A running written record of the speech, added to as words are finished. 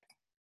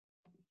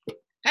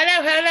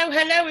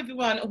Hello,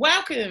 everyone.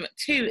 Welcome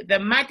to the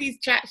Maddie's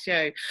Chat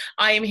Show.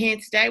 I am here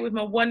today with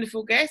my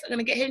wonderful guest. I'm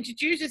going to get her to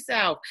introduce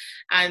herself.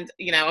 And,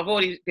 I've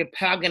already been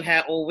plugging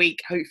her all week.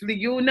 Hopefully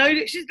you'll know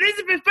that she's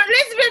Elizabeth. But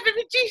Elizabeth,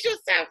 introduce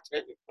yourself to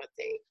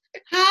everybody.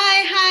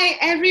 Hi,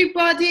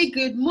 everybody.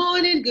 Good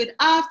morning, good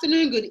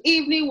afternoon, good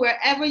evening,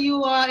 wherever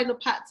you are in the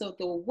parts of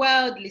the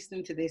world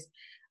listening to this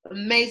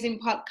amazing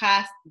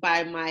podcast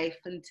by my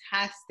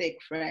fantastic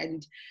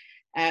friend,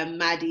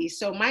 Maddie.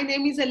 So my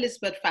name is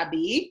Elizabeth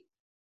Fabi,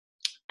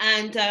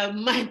 and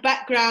my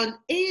background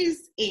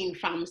is in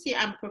pharmacy.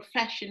 I'm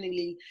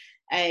professionally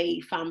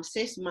a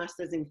pharmacist,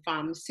 master's in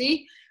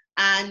pharmacy.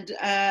 And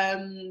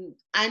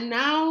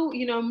now,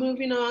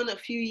 moving on a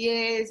few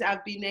years,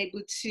 I've been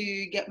able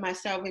to get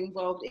myself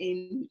involved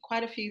in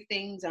quite a few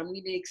things. I'm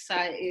really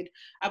excited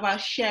about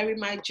sharing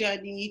my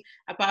journey,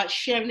 about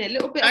sharing a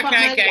little bit about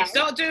my life.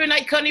 Start doing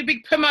like kind of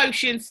big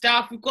promotion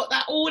stuff. We've got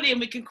that all in.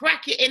 We can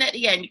crack it in at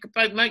the end. You can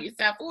promote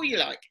yourself all you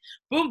like.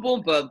 Boom,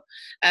 boom, boom.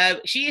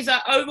 She is an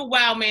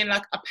overwhelming,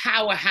 like a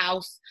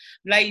powerhouse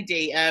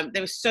lady.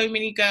 There are so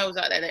many girls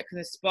out there that can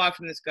inspire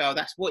from this girl.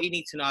 That's what you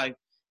need to know.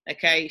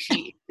 Okay,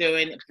 she's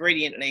doing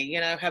brilliantly.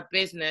 Her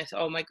business.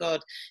 Oh my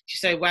God, she's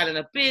so well in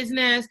her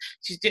business.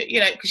 She's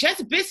because she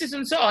has a business on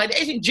the side.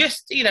 It isn't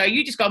just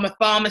you just go, I'm a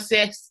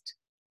pharmacist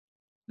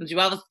and do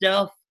other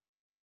stuff.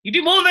 You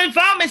do more than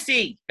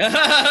pharmacy. Tell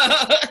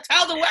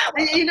the world.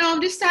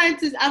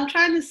 I'm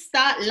trying to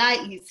start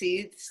light. You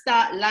see,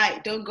 start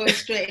light. Don't go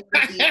straight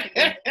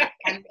into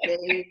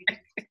the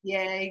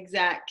Yeah,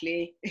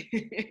 exactly.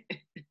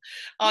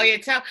 Oh yeah,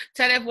 tell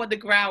everyone the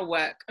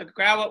groundwork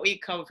where you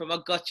come from. I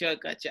gotcha.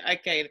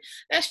 Okay,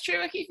 that's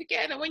true. I keep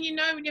forgetting that when you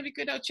have a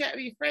good old chat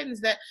with your friends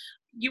that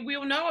we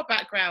all know our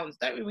backgrounds,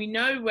 don't we? We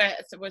know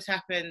what's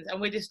happened, and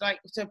we're just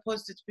like so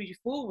positive to push you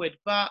forward.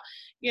 But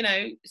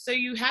so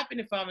you have been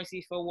in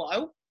pharmacy for a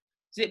while.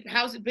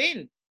 How's it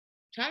been?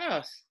 Tell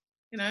us.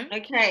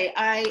 Okay,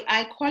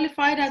 I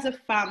qualified as a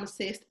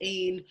pharmacist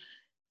in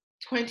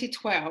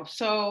 2012.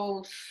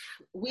 So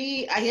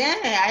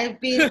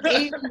I've been in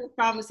the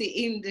pharmacy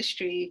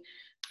industry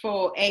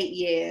for 8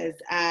 years,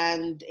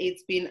 and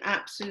it's been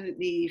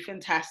absolutely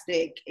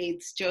fantastic.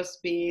 It's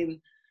just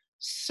been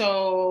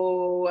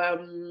so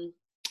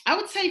I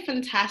would say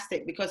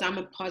fantastic because I'm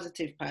a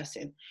positive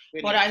person.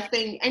 Really? But I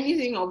think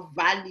anything of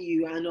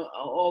value and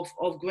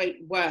of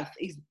great worth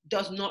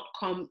does not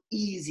come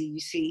easy, you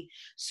see.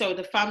 So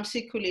the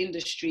pharmaceutical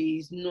industry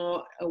is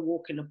not a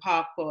walk in the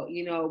park, but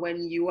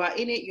when you are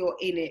in it, you're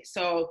in it.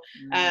 So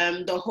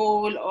the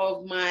whole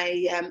of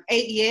my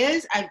 8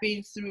 years, I've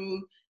been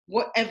through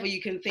whatever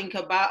you can think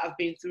about. I've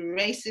been through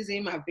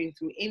racism, I've been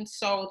through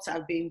insults,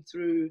 I've been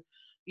through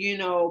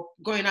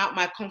going out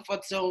my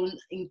comfort zone,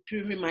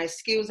 improving my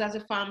skills as a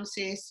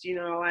pharmacist,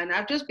 and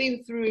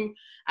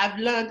I've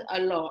learned a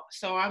lot.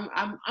 So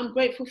I'm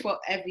grateful for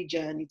every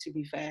journey, to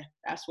be fair.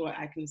 That's what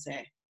I can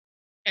say.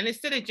 And it's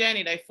still a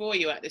journey though for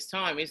you at this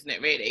time, isn't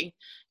it, really?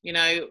 We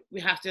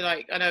have to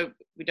I know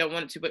we don't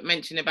want to, but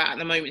mention about at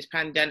the moment this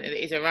pandemic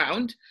that is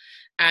around.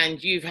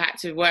 And you've had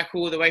to work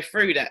all the way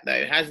through that,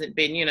 though, hasn't it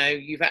been?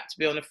 You've had to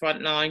be on the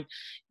front line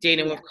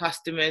dealing with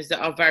customers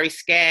that are very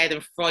scared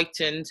and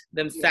frightened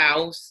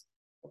themselves.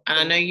 And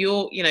I know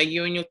you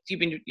and your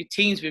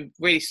team's been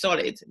really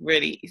solid,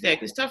 really.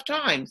 It's tough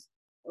times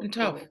and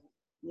tough.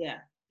 Yeah,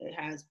 it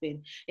has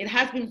been. It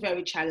has been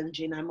very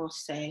challenging, I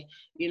must say.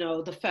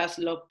 The first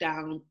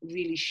lockdown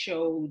really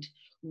showed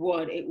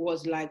what it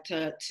was like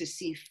to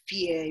see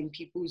fear in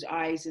people's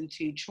eyes and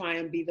to try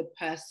and be the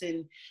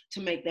person to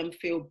make them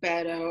feel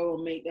better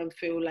or make them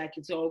feel like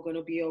it's all going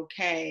to be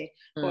okay.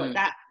 But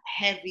that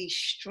heavy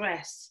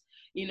stress,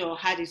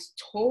 had its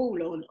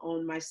toll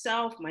on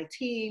myself, my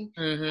team,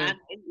 and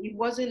it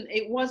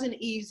wasn't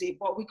easy,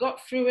 but we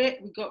got through it.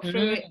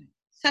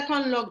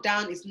 Second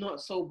lockdown is not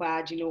so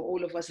bad.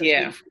 All of us have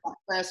been through that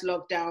first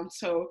lockdown.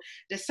 So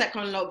the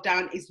second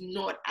lockdown is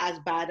not as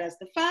bad as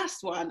the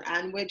first one.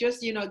 And we're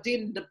just,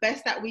 doing the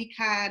best that we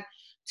can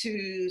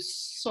to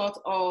sort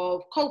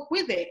of cope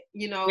with it,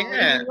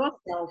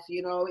 yourself,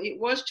 it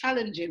was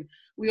challenging.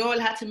 We all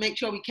had to make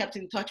sure we kept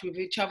in touch with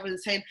each other and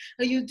saying,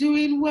 are you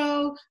doing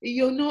well?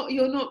 You're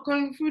not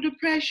going through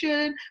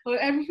depression, or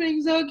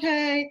everything's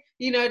okay,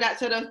 that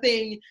sort of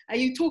thing. Are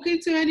you talking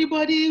to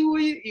anybody who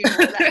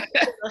that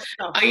sort of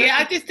stuff?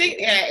 I just think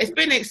it's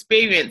been an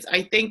experience.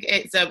 I think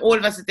it's all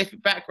of us have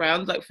different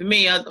backgrounds. Like for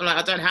me, I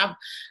don't have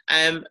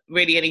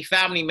really any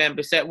family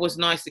members, so it was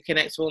nice to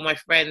connect to all my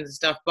friends and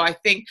stuff. But I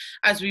think,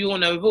 as we all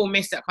know, we've all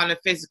missed that kind of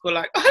physical,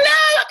 like, oh hello,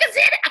 I can see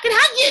it, I can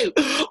hug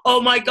you.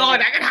 Oh my God,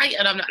 I can hug you,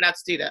 and I'm not allowed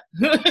to do that.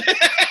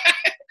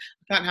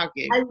 I can't hug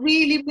you. I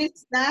really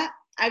miss that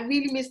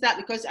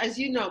because, as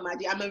you know,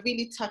 Maddie, I'm a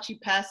really touchy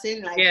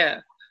person.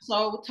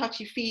 So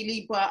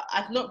touchy-feely, but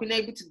I've not been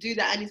able to do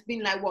that. And it's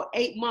been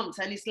 8 months.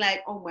 And it's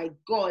like, oh my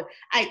God,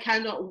 I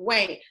cannot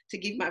wait to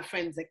give my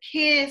friends a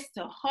kiss,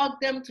 to hug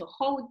them, to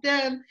hold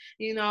them,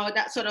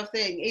 that sort of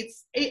thing.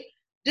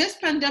 This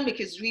pandemic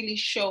has really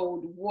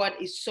showed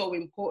what is so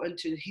important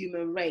to the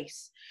human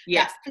race.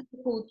 Yes. That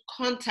physical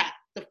contact,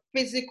 the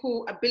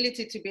physical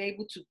ability to be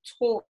able to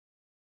talk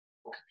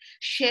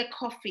share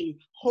coffee,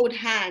 hold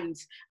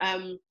hands,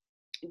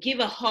 give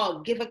a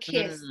hug, give a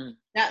kiss,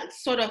 that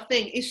sort of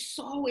thing is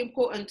so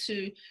important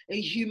to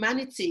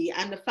humanity.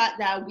 And the fact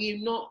that we're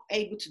not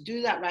able to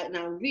do that right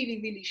now really,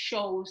 really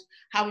shows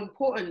how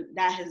important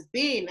that has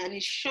been. And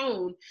it's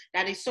shown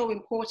that it's so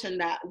important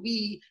that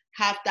we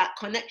have that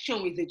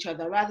connection with each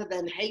other rather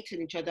than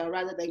hating each other,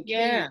 rather than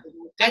killing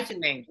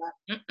definitely.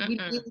 We need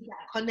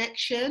that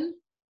connection.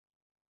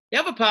 The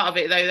other part of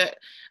it, though, that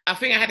I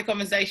think I had a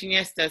conversation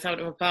yesterday, I was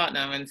with my partner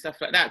and stuff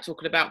like that,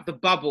 talking about the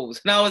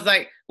bubbles. And I was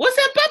like, what's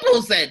that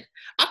bubbles then?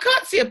 I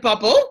can't see a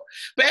bubble.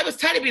 But it was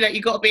telling me that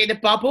you got to be in a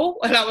bubble.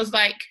 And I was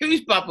like,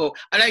 whose bubble?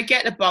 I don't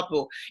get the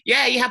bubble.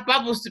 Yeah, you have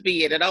bubbles to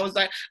be in. And I was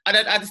like, I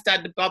don't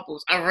understand the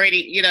bubbles. I really,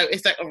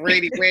 it's like a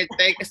really weird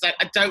thing. It's like,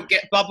 I don't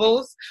get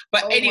bubbles.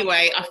 But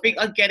anyway, I think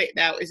I get it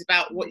now. It's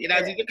about what,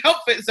 the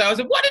comfort zone. I was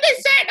like, what did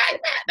they say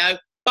like that? No.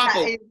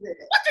 Bubble. What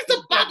does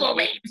a bubble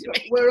mean?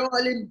 We're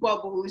all in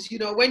bubbles.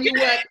 When you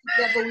work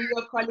together with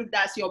your colleague,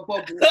 that's your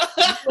bubble. You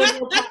and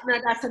your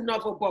partner, that's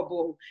another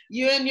bubble.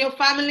 You and your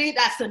family,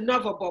 that's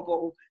another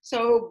bubble.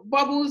 So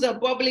bubbles are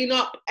bubbling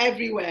up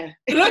everywhere.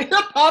 Look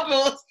the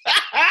bubbles.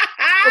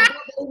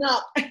 Bubbling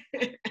up.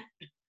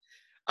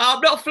 I'm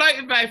not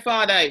floating very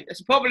far though.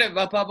 That's a problem with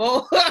my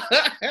bubble.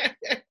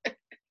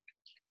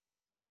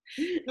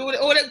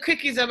 All the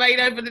cookies I made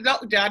over the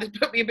lockdown just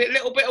put me a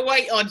little bit of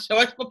weight on, so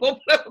my bubble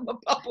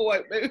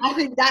won't move. I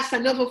think that's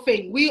another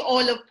thing. We all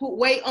have put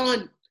weight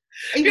on.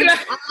 Even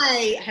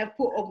I have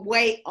put a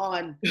weight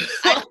on.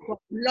 I put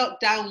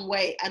lockdown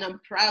weight, and I'm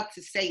proud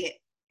to say it.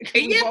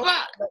 But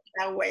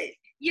lockdown weight.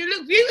 You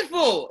look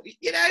beautiful.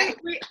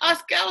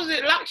 Us girls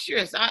are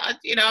luxurious. I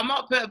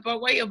might put a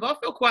weight on, but I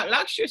feel quite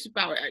luxurious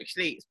about it.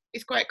 Actually,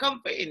 it's quite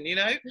comforting.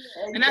 Yeah, exactly.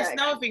 And that's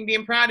another thing: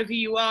 being proud of who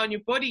you are and your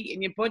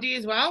body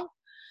as well.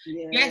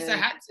 Yeah. Yes, I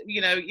had to,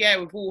 we've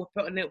all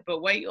put a little bit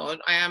of weight on.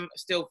 I am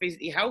still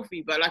physically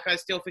healthy, but I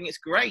still think it's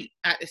great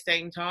at the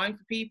same time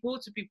for people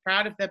to be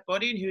proud of their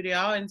body and who they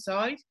are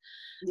inside.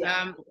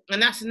 Yeah.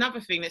 And that's another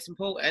thing that's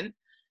important.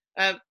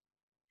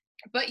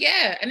 But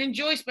yeah, and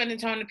enjoy spending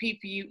time with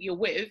people you're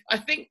with. I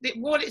think that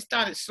what it's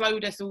done, it's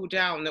slowed us all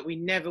down that we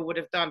never would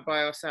have done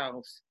by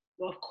ourselves.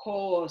 Of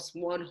course,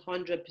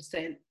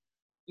 100%.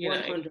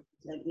 100%,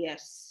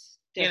 yes.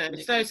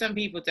 Definitely. Slow some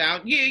people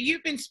down.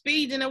 You've been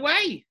speeding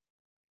away.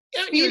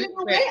 Speeding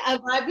away?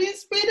 Have I been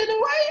speeding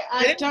away?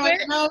 I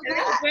don't know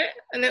that.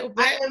 A little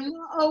bit. I am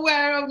not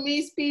aware of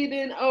me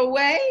speeding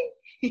away.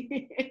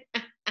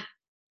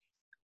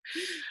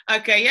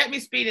 Okay, you haven't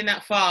been speeding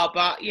that far,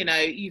 but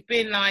you've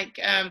been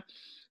a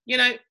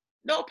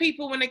lot of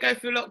people when they go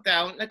through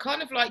lockdown, they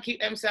kind of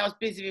keep themselves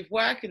busy with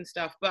work and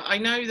stuff. But I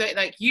know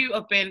that you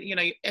have been,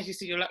 as you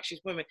see, you're a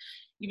luxurious woman.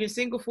 You've been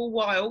single for a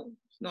while.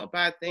 Not a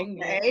bad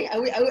thing. Okay.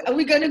 Are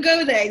we going to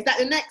go there? Is that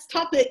the next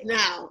topic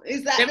now?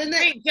 Is that the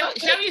next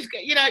topic?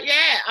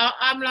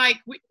 I'm like,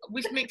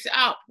 we mix it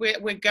up.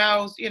 We're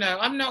girls,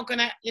 I'm not going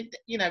to,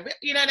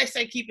 they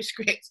say keep a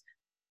script.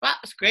 But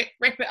script,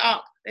 rip it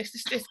up. Let's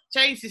just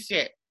change this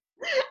shit.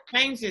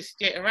 Change this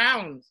shit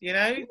around, Oh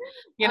my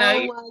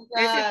God.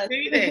 Let's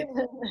do this.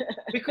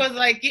 Because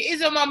it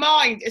is on my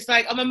mind. It's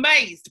I'm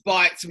amazed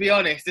by it, to be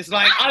honest. It's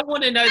I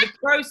want to know the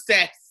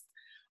process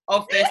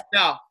of this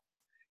stuff.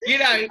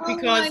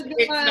 Because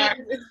it's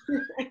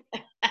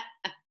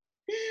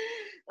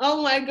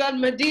Oh my God,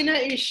 Medina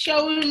is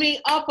showing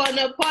me up on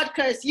the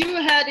podcast. You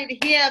heard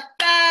it here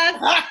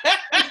first.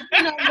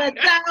 On the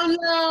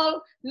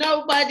download,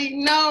 nobody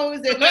knows,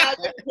 and now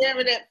you're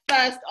hearing it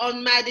first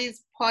on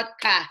Maddie's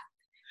podcast.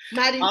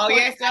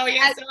 Yes.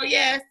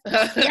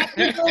 Let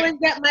me go and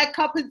get my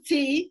cup of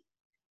tea,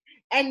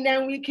 and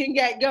then we can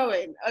get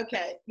going.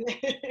 Okay.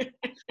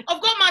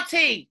 I've got my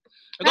tea.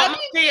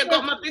 I've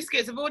got my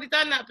biscuits. I've already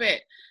done that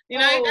bit.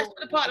 That's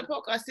the part of the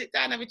podcast. I sit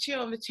down, have a chill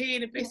on the tea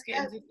and a biscuit,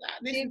 and just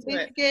listen to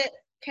it.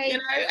 Cake.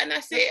 And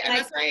that's it. And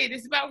I say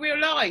it's about real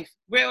life.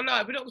 We're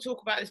not going to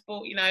talk about this,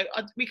 but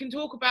we can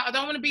talk about. I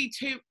don't want to be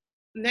too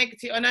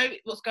negative. I know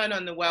what's going on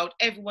in the world.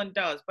 Everyone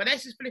does, but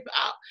let's just flip it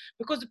up,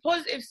 because the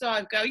positive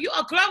side, girl, you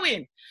are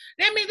glowing.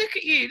 Let me look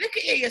at you. Look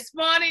at you. You're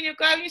smiling. You're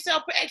glowing.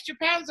 Yourself put extra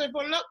pounds on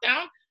for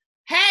lockdown.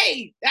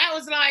 Hey, that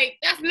was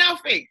that's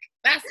nothing.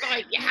 That's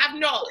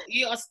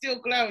you are still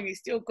glowing. You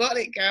still got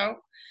it, girl.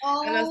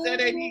 Oh. And I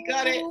said, and you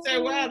got it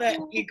so well that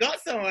you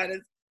got someone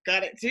that's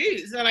got it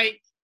too. So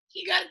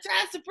you got to tell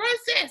us the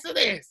process of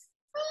this.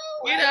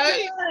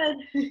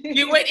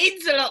 You went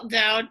into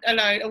lockdown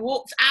alone and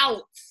walked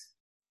out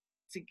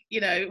to,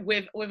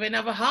 with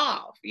another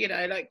half, with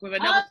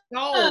another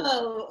soul.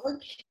 Oh,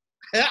 okay.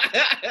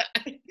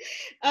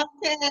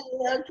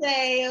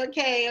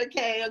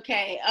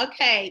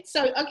 Okay.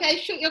 So,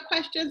 shoot your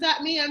questions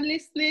at me. I'm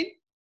listening.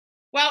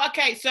 Well,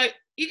 okay. So,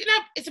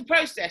 it's a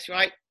process,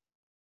 right?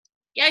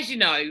 As you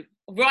know,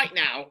 right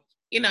now,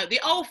 the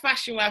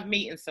old-fashioned way of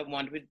meeting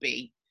someone would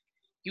be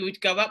you would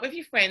go out with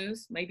your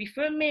friends, maybe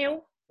for a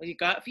meal, or you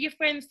go out for your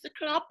friends to the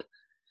club,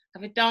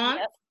 have a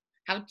dance,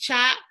 have a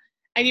chat,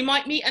 and you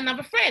might meet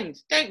another friend,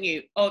 don't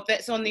you? Or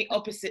that's on the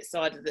opposite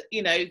side of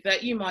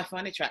that you might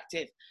find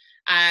attractive.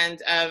 and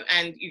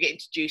you get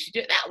introduced. You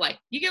do it that way.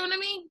 You get what I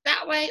mean?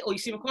 That way, or you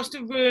see them across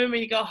the room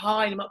and you go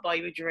hi, and they might buy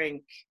you a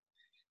drink.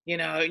 You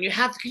know, and you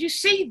have, because you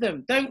see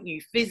them, don't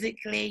you,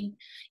 physically,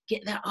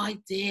 get that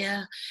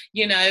idea,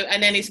 you know,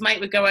 and then his mate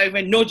would go over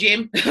and nudge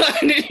him,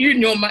 and you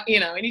know,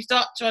 and you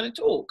start trying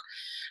to talk.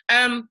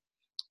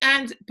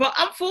 But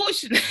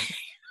unfortunately,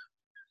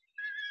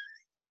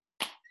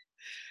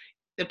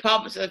 the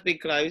pubs have been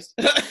closed,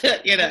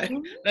 you know,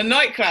 the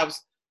nightclubs.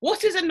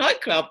 What is a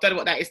nightclub? Don't know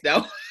what that is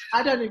now.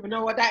 I don't even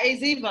know what that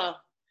is either.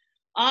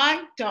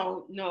 I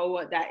don't know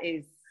what that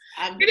is.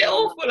 Isn't it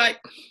awful?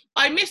 Like,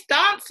 I miss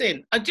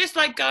dancing. I just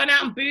like going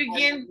out and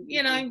boogieing,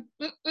 you know.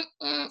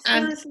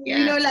 Seriously,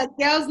 you know, like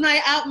girls'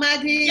 night out,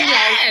 Maddie.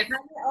 Yes. Like,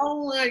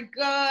 oh my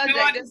God. You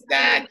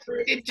understand?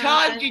 They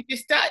charge you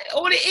just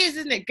all it is,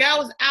 isn't it?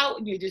 Girls out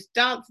and you're just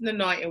dancing the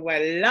night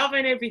away,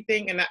 loving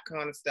everything and that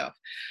kind of stuff.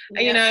 Yeah.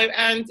 And, you know,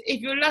 and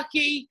if you're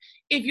lucky,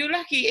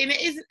 and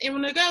it isn't,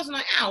 when the girls'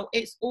 night out,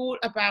 it's all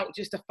about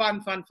just a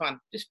fun,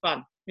 just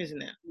fun,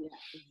 isn't it? Yeah,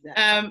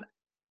 exactly.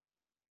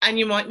 And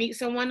you might meet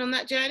someone on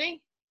that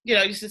journey, you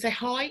know, just to say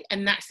hi,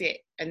 and that's it.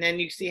 And then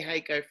you see how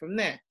you go from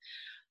there.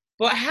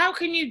 But how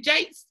can you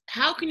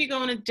go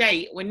on a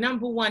date when,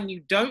 number one,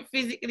 you don't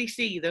physically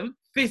see them,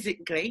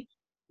 physically?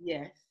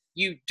 Yes.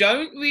 You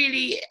don't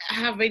really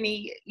have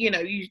any, you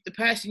know, the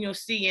person you're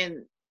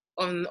seeing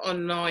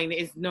online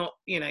is not,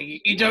 you know,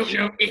 you don't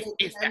know if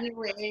it's that.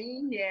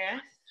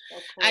 Yes.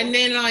 And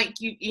then, like,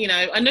 you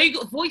know, I know you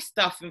got voice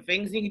stuff and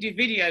things, and you can do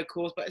video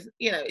calls, but,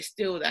 you know, it's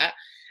still that.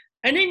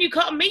 And then you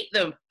can't meet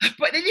them.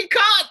 But then you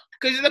can't,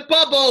 because of the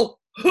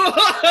bubble.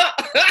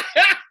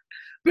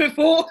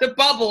 Before the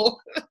bubble.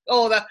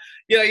 Or the,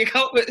 you know, you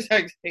can't put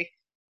something.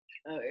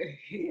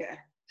 Yeah.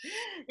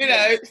 You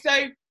know,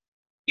 so,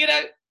 you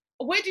know,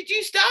 where did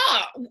you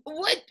start?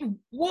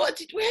 Where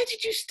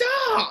did you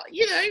start?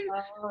 You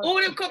know, all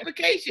the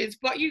complications,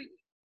 but you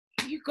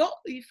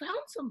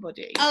found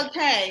somebody.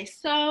 Okay,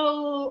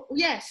 so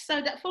yes, so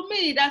that for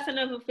me, that's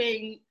another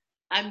thing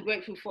I'm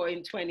grateful for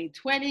in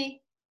 2020.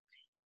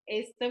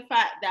 It's the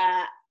fact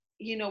that,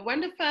 you know, when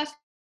the first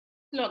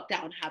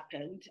lockdown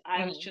happened,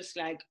 I was just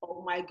like,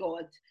 oh my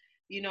God,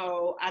 you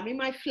know, I'm in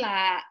my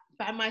flat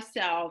by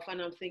myself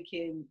and I'm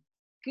thinking,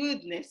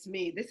 goodness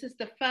me, this is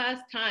the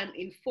first time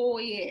in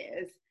 4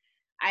 years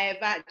I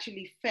have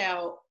actually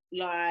felt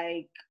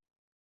like,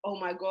 oh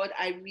my God,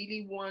 I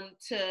really want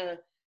to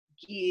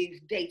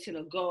give dating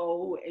a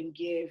go and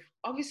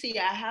obviously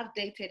I have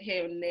dated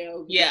here and there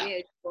over the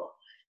years, but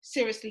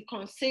seriously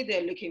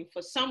consider looking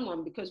for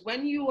someone, because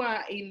when you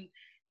are in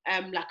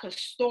like a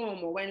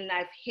storm or when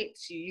life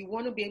hits you, you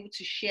want to be able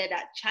to share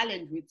that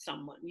challenge with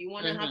someone. You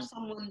want to have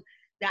someone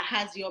that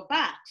has your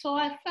back. So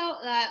I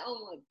felt like,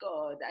 oh my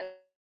God,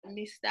 I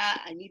missed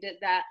that. I needed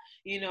that.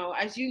 You know,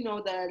 as you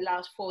know, the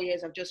last 4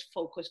 years I've just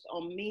focused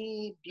on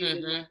me,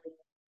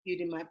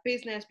 building my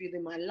business,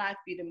 building my life,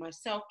 building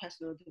myself,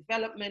 personal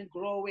development,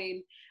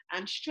 growing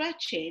and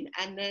stretching.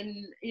 And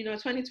then, you know,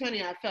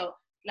 2020, I felt,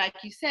 like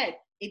you said,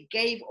 it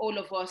gave all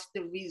of us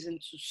the reason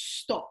to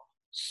stop,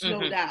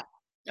 slow down.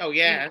 Oh,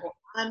 yeah. You know,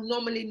 I'm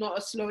normally not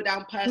a slow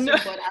down person, no,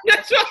 but I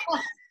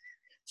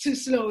to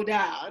slow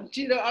down.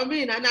 Do you know what I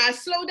mean? And I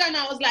slowed down.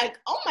 I was like,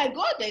 oh my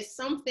God, there's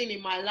something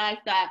in my life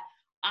that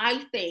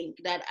I think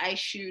that I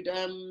should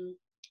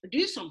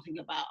do something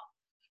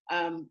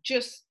about.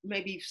 Just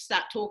maybe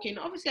start talking.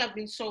 Obviously, I've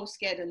been so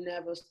scared and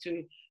nervous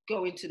to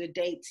go into the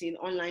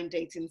online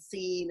dating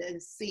scene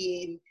and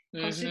seeing,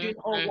 considering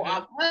all what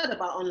I've heard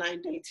about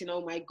online dating.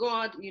 Oh my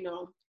God, you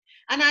know.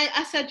 And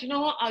I said, you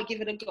know what, I'll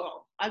give it a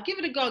go. I'll give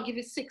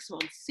it 6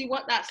 months, see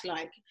what that's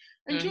like.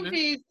 And truth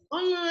is,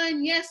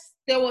 online, yes,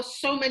 there were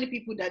so many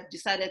people that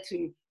decided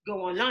to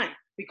go online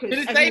because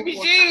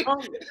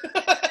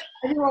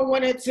everyone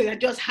wanted to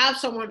just have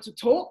someone to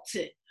talk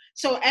to.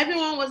 So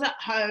everyone was at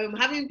home,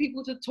 having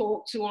people to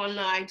talk to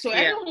online. So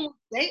everyone was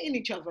dating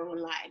each other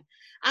online.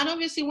 And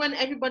obviously when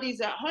everybody's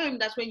at home,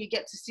 that's when you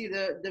get to see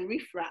the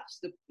riffraffs,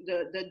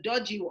 the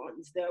dodgy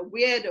ones, the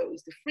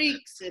weirdos, the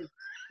freaks, and,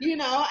 you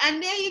know,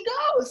 and there you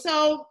go.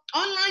 So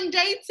online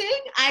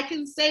dating, I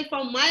can say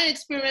from my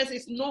experience,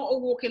 it's not a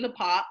walk in the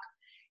park.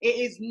 It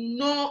is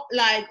not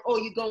like, oh,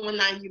 you go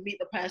online, you meet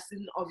the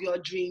person of your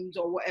dreams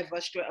or whatever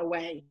straight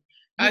away.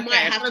 You might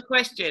have a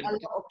question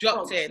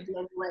dropped in.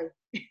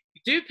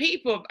 Do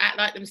people act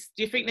like them?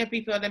 Do you think there are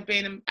people that are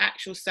being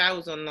actual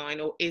sales online,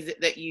 or is it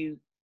that you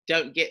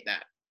don't get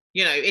that?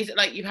 You know, is it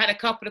like you've had a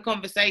couple of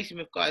conversations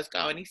with guys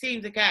going, he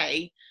seems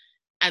okay,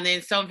 and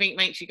then something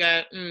makes you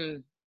go,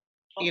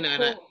 you know,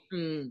 like,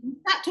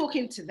 Start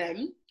talking to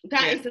them.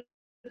 That is the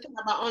thing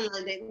about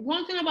online dating.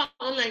 One thing about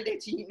online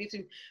dating, you need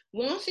to,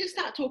 once you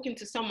start talking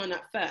to someone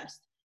at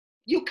first,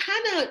 you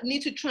kind of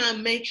need to try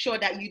and make sure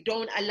that you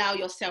don't allow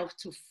yourself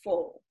to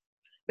fall,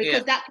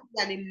 because that could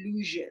be an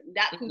illusion.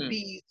 That could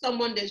be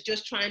someone that's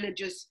just trying to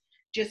just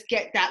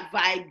get that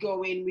vibe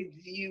going with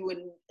you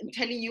and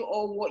telling you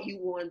all what you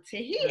want to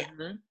hear.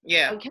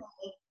 Okay.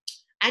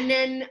 And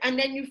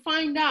then you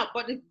find out.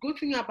 But the good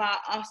thing about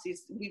us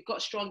is we've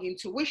got strong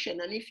intuition.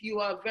 And if you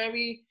are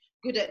very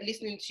good at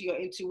listening to your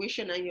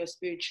intuition and your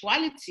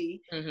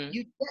spirituality, Mm-hmm.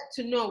 you get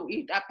to know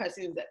if that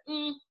person is like,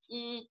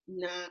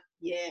 nah,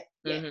 yeah.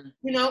 Mm-hmm.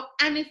 You know,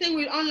 and the thing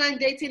with online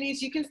dating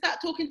is you can start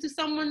talking to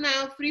someone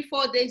now,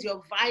 3-4 days,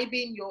 you're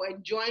vibing, you're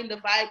enjoying the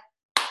vibe,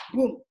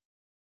 boom,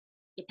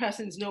 the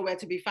person's nowhere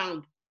to be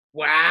found.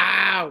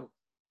 Wow.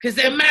 Because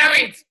they're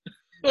married.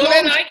 Or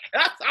they're like,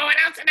 that's someone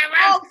else in the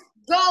room.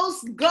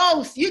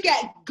 Ghost. You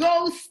get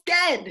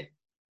ghosted.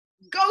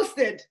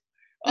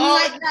 Oh,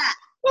 Like that.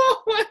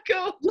 oh my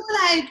God. You're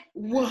like,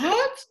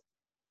 what?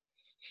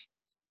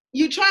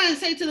 You try and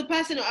say to the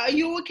person, are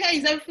you okay?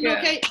 Is everything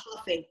okay?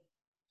 Nothing.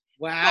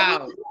 Wow.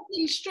 But we were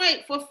talking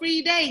straight for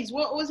 3 days.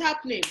 What was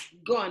happening?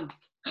 Gone.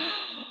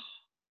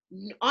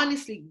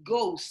 Honestly,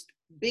 ghost.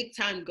 Big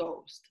time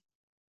ghost.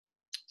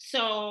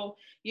 So,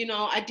 you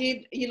know, I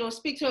did, you know,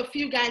 speak to a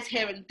few guys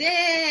here and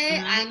there.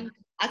 Mm-hmm. And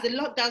as the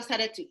lockdown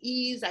started to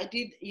ease, I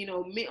did, you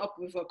know, meet up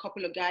with a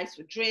couple of guys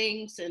for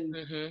drinks and,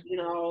 you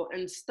know,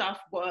 and stuff.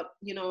 But,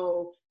 you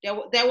know,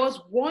 there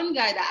was one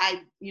guy that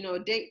I, you know,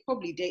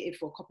 probably dated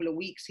for a couple of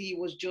weeks. He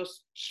was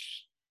just,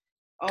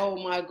 oh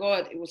my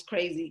God, it was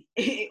crazy.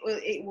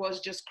 It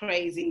was just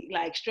crazy.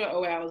 Like straight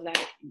away, I was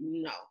like,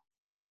 no.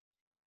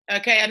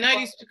 Okay, I know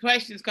these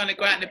questions kind of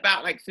go out and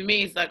about. Like for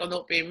me, it's like I'm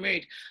not being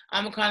rude.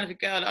 I'm a kind of a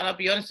girl, and I'll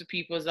be honest with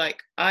people. It's like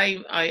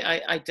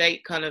I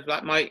date kind of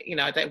like my, you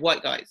know, I date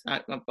white guys.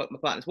 Like my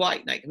partner's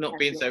white. Like I'm not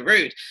being so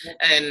rude.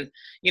 And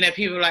you know,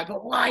 people are like,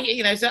 but why?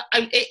 You know, so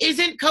it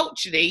isn't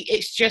culturally.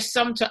 It's just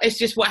sometimes it's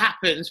just what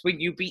happens when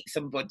you beat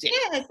somebody.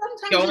 Yeah, sometimes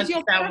you it's your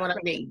understand what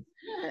I mean?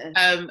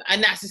 Yeah.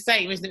 And that's the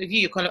same, isn't it, with you?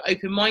 You're kind of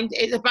open-minded.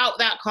 It's about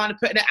that kind of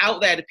putting it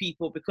out there to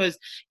people, because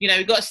you know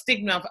we've got a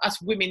stigma of us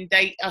women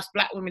date, us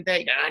black women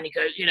date, and you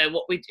go, you know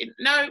what we do.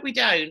 No, we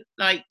don't.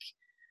 Like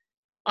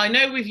I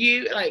know with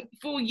you, like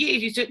 4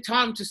 years, you took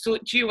time to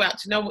sort you out,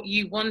 to know what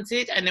you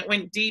wanted, and it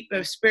went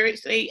deeper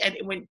spiritually, and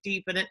it went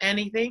deeper than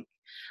anything.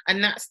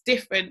 And that's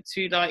different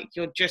to like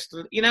you're just,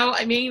 you know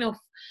what I mean, of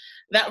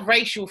that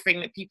racial thing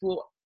that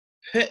people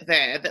put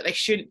there that they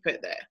shouldn't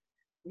put there.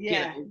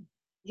 Yeah. You know?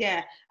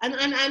 Yeah, and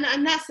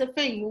that's the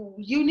thing.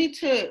 You need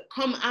to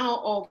come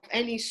out of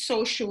any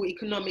social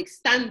economic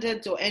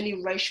standards or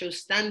any racial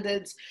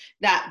standards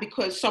that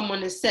because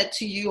someone has said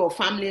to you or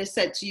family has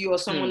said to you or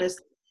someone has,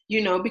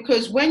 you know,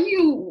 because when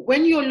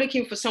you're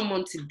looking for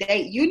someone to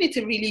date, you need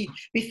to really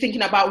be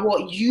thinking about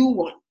what you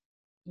want.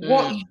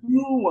 What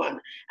you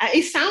want.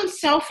 It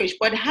sounds selfish,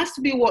 but it has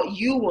to be what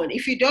you want.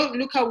 If you don't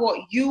look at what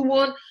you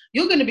want,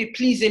 you're going to be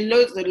pleasing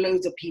loads and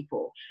loads of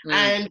people.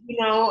 And you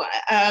know,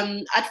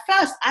 at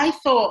first I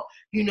thought,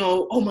 you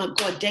know, oh my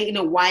God, dating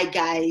a white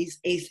guy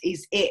is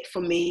it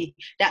for me.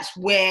 That's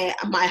where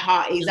my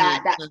heart is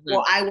at. That's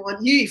what I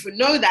want. You even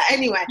know that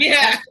anyway.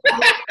 Yeah.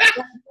 That's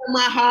where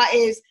my heart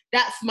is.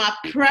 That's my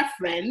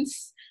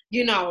preference.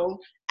 You know.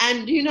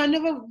 And, you know,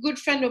 another good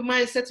friend of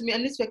mine said to me,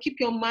 Elizabeth,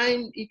 keep your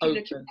mind, keep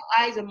your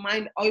eyes and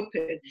mind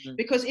open,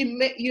 because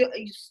you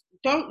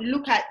don't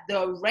look at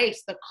the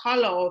race, the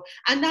color.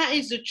 And that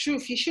is the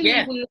truth. You shouldn't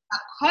even look at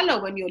color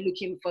when you're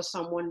looking for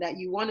someone that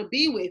you want to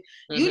be with.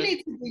 You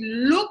need to be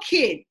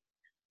looking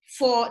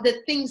for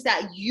the things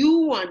that you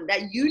want,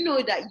 that you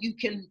know that you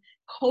can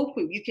cope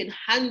with, you can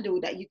handle,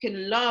 that you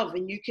can love,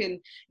 and you can,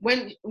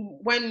 when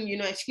you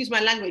know, excuse my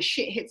language,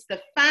 shit hits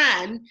the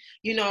fan,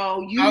 you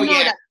know,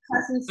 that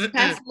person's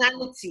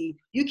personality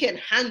you can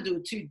handle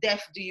to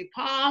death do you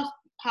path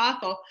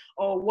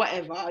or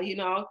whatever, you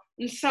know.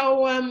 And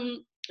so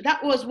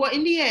that was what,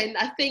 in the end,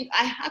 I think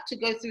I had to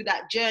go through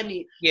that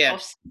journey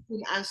of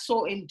seeing and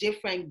sorting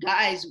different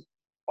guys,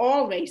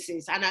 all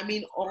races, and I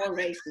mean all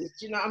races.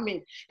 Do you know what I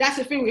mean? That's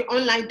the thing with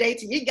online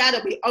dating. You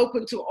gotta be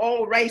open to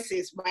all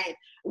races, right?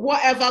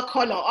 Whatever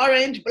color,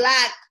 orange,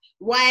 black,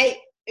 white,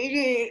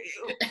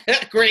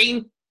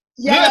 green,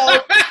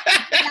 yellow.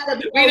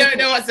 We don't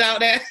know what's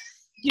out there.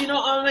 You know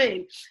what I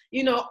mean?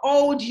 You know,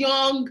 old,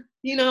 young.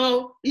 You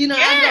know.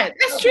 Yeah,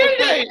 that's true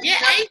though. Yeah,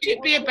 age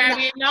could be a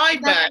barrier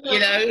neither. You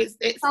know,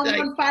 it's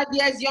someone like 5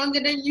 years younger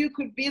than you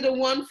could be the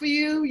one for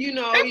you. You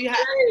know, that's you have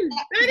true.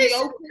 to be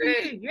open.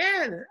 True.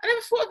 Yeah, I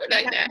never thought of it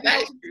like that.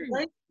 That is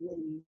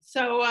true.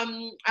 So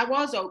I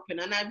was open,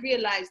 and I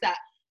realized that,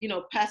 you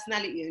know,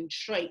 personality and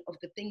trait of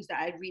the things that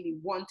I really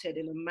wanted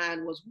in a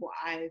man was what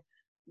I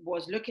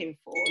was looking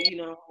for. You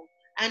know.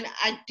 And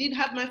I did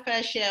have my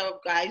fair share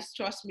of guys,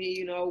 trust me,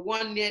 you know,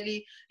 one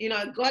nearly, you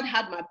know, God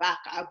had my back,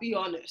 I'll be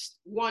honest.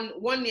 One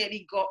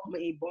nearly got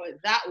me, but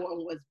that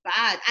one was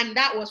bad. And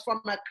that was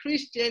from a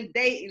Christian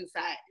dating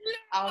site.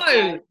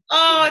 Like,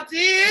 oh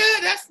dear,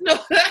 that's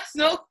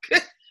not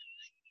good.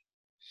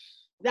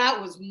 That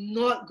was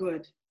not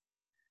good.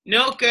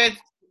 Not good.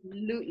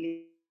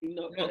 Absolutely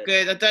not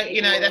good. I don't,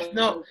 you know,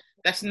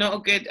 that's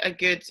not a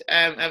good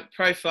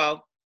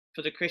profile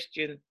for the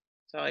Christian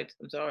side.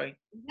 I'm sorry.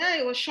 Yeah,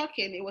 it was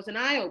shocking. It was an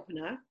eye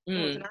opener. It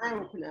was an eye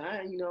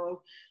opener, you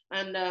know.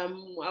 And I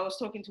was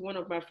talking to one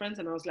of my friends,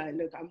 and I was like,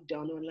 "Look, I'm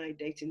done online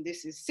dating.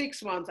 This is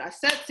 6 months. I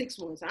said 6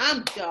 months.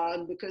 I'm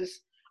done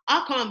because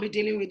I can't be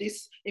dealing with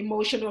this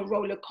emotional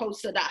roller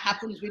coaster that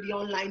happens with the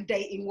online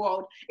dating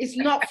world. It's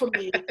not for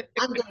me.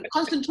 I'm going to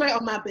concentrate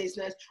on my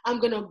business. I'm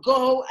going to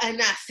go and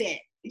that's it,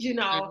 you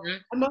know. Mm-hmm.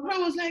 And my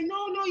friend was like,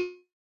 no,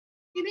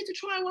 you need to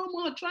try one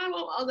more, try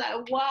one more. I was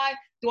like, why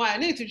do I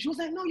need to? She was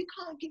like, no, you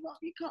can't give up.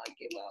 You can't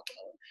give up.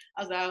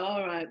 I was like,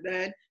 all right,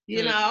 then,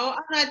 you know.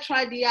 And I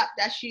tried the app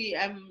that she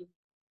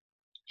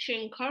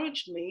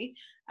encouraged me.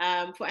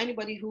 For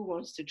anybody who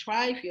wants to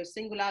try, if you're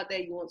single out there,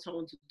 you want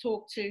someone to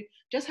talk to,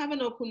 just have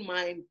an open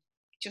mind,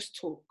 just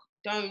talk.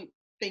 Don't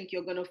think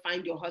you're going to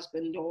find your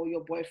husband or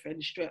your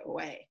boyfriend straight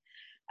away.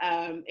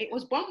 It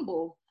was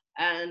Bumble,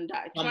 and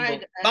I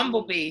tried.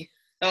 Bumblebee.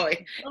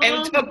 Sorry.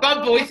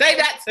 Bumble, you say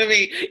that to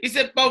me. You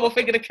said Bumble,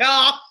 think of the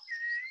car.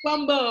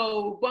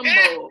 Bumble. You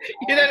know,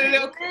 the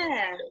little.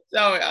 Yeah.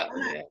 Sorry.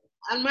 Yeah.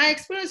 And my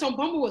experience on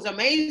Bumble was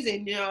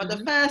amazing. You know,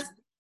 the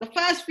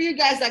first few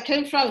guys that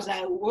came through, I was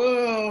like,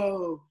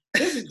 whoa,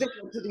 this is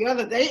different to the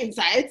other dating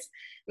sites,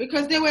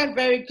 because they were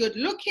very good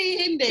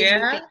looking. They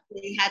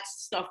had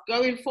stuff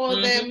going for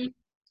them.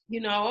 You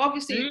know,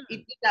 obviously it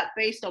did that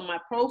based on my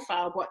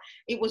profile, but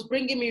it was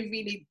bringing me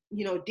really,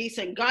 you know,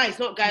 decent guys,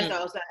 not guys that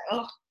I was like,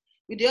 oh,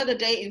 with the other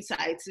dating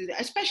sites,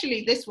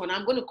 especially this one,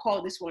 I'm going to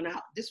call this one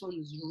out. This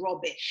one's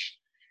rubbish.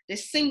 The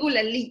single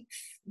elites,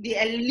 the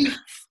elites.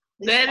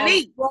 The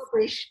elite.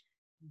 Rubbish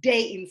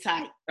dating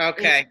site.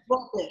 Okay. It's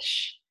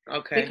rubbish.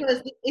 Okay.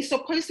 Because it's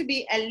supposed to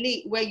be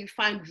elite, where you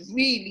find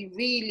really,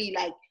 really,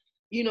 like,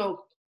 you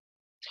know,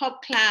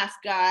 top class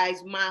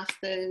guys,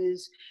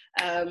 masters,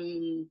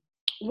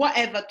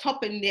 whatever,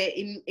 top in there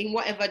in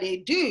whatever they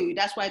do.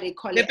 That's why they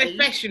call it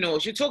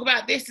professionals. You talk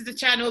about this is a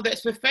channel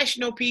that's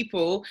professional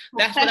people.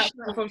 That's what that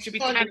platform should be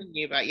telling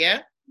you about, yeah?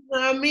 You know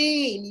what I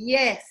mean?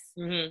 Yes,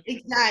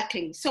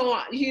 exactly. So,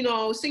 you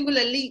know, single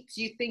elites,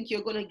 you think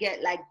you're gonna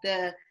get like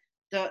the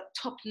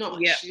top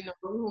notch, you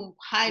know,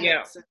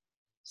 pilots, and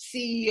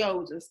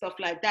CEOs and stuff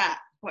like that.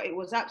 But it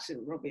was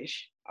absolute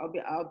rubbish. I'll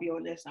be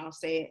honest. I'll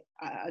say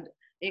it.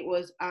 It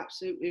was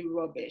absolutely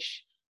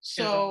rubbish.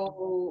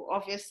 So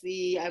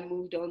obviously I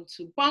moved on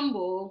to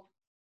Bumble,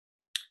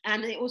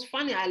 and it was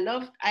funny.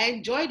 I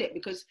enjoyed it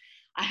because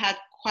I had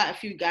quite a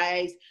few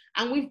guys.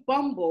 And with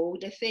Bumble,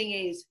 the thing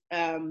is,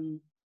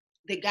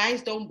 the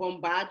guys don't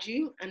bombard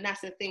you, and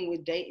that's the thing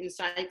with dating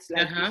sites.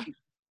 Like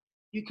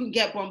you can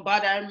get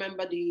bombarded. I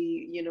remember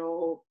you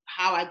know,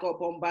 how I got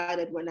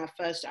bombarded when I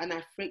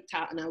freaked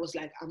out, and I was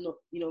like, I'm not,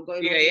 you know,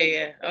 going on.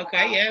 Yeah.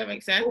 Okay, yeah,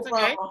 makes sense.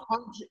 Over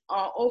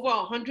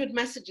 100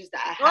 messages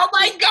that I had. Oh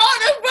my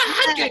God, over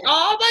 100.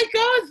 Oh my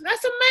God,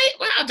 that's amazing.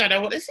 Well, I don't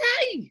know what to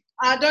say.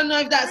 I don't know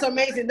if that's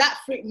amazing. That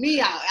freaked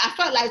me out. I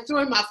felt like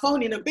throwing my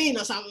phone in a bin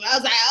or something. I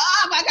was like,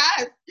 oh my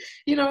God,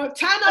 you know,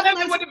 turn up. I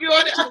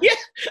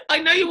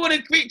know you want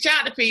to reach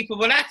out to people,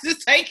 but that's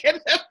just taking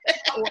them.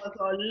 That was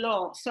a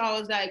lot. So I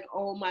was like,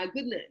 oh my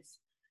goodness.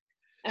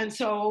 And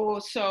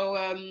so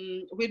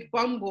with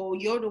Bumble,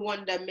 you're the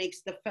one that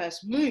makes the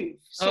first move,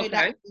 so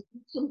that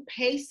you can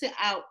pace it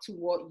out to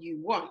what you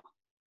want.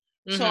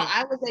 So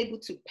I was able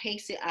to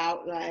pace it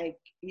out, like,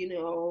 you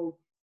know,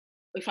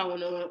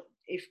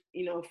 if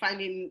you know,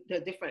 finding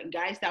the different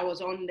guys that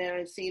was on there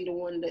and seeing the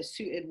one that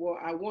suited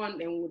what I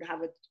want, and we would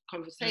have a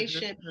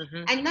conversation.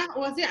 And that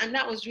was it. And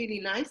that was really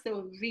nice. There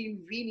were really,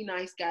 really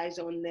nice guys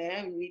on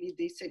there, really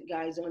decent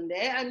guys on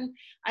there. And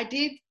I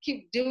did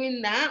keep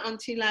doing that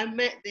until I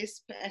met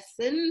this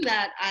person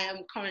that I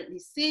am currently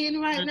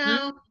seeing right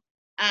now.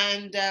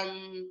 And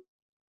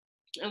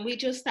we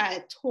just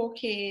started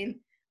talking.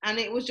 And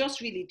it was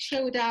just really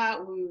chilled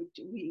out.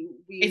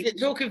 Is it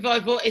talking via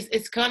voice?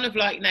 It's kind of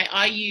like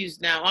I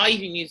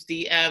even use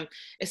the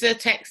it's a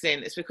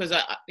texting. It's because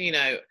you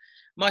know,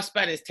 my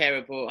spelling is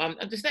terrible. I'm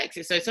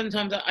dyslexic, so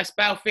sometimes I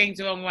spell things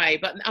the wrong way.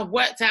 But I've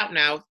worked out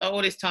now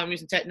all this time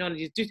using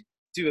technology.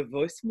 Do a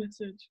voice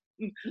message.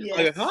 Yes.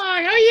 I go,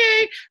 hi, how are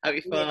you? I'll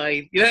be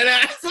fine. You know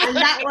that. And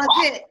that was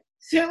it.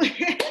 So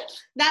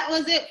that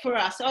was it for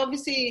us.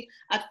 Obviously,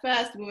 at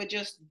first we were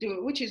just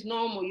doing, which is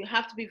normal. You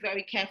have to be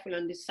very careful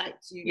on the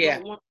sites. You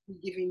don't want to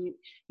be giving,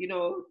 you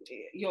know,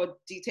 your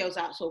details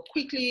out so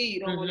quickly.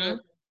 You don't want to,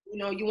 you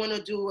know, you want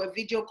to do a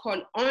video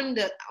call on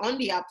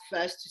the app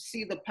first to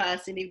see the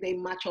person, if they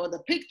match all the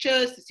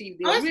pictures, to see if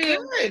they're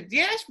real. Good.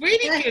 Yes,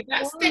 really good.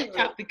 That stepped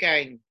up the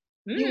game.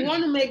 You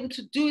want to be able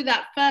to do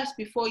that first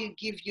before you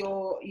give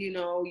your, you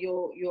know,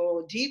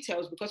 your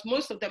details, because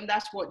most of them,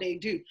 that's what they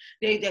do.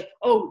 They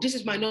oh, this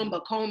is my number,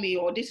 call me,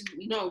 or this is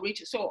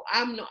reach. So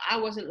I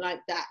wasn't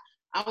like that.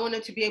 I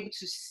wanted to be able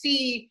to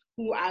see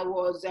who I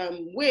was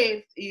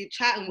with,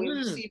 chatting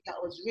with, see if that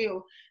was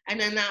real. And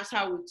then that's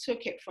how we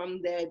took it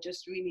from there,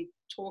 just really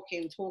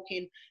talking.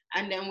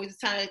 And then we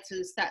decided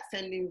to start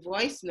sending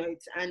voice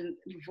notes, and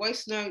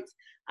voice notes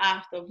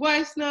after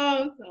voice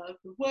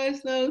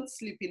notes,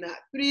 sleeping at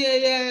 3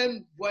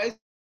 a.m., voice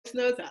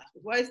notes after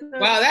voice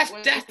notes. Wow, that's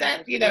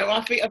you know,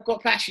 I think I've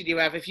got passion you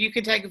have. If you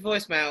can take a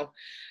voicemail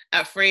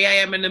at 3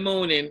 a.m. in the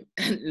morning,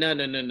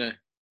 no.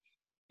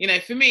 You know,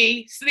 for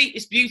me, sleep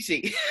is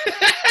beauty.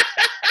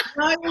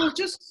 No, it was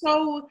just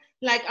so,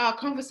 like, our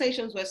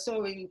conversations were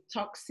so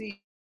intoxicating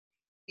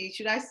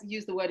should I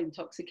use the word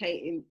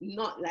intoxicating?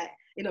 Not like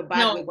in a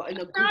bad way, but in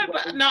a good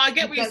way. No, I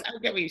get what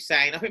you're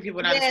saying. I think people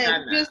would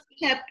understand that. Just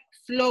kept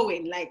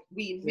flowing. Like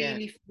we Yeah.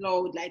 really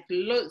flowed, like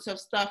loads of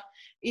stuff,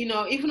 you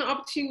know, even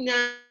up to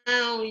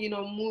now, you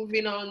know,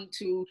 moving on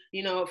to,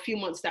 you know, a few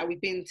months that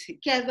we've been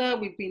together,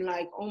 we've been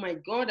like, oh my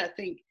God, I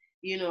think,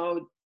 you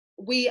know,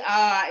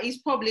 he's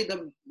probably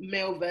the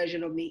male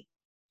version of me.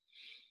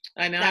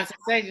 I know, as I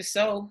say, your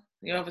soul.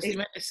 You obviously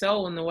met your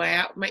soul on the way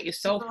out, met your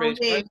soul through.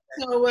 So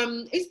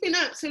it's been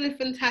absolutely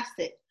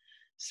fantastic.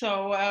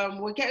 So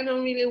we're getting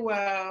on really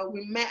well.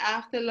 We met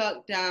after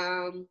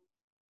lockdown,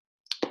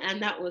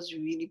 and that was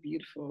really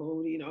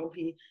beautiful. You know,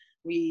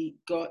 we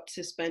got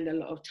to spend a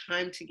lot of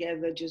time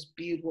together, just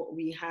build what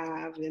we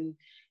have, and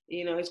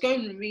you know, it's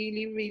going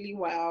really, really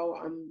well.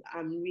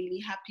 I'm really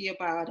happy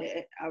about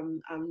it.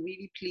 I'm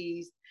really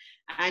pleased.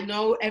 I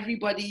know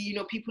everybody, you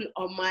know, people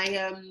on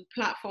my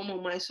platform,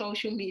 on my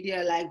social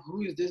media, like,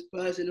 who is this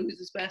person? Who is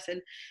this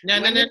person? No.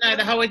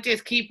 The whole idea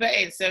is keep it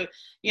in. So,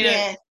 you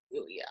know,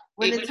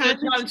 when the time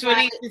is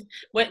right,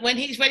 when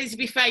he's ready to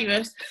be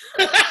famous,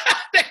 you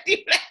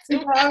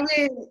know what I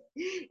mean?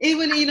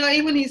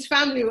 Even his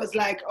family was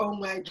like, oh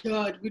my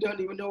God, we don't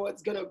even know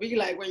what's gonna be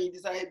like when you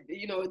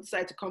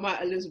decide to come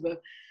out, Elizabeth.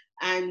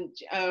 And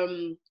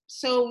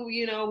so,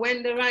 you know,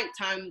 when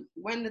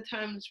the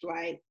time's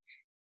right,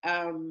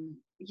 I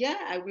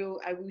will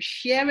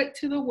share it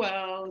to the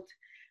world.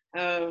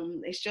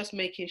 It's just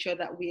making sure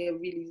that we are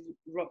really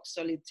rock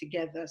solid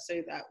together,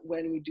 so that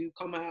when we do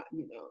come out,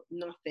 you know,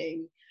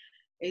 nothing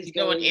is you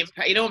don't want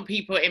impact. You don't want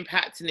people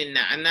impacting in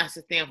that, and that's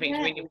the thing I think is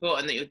really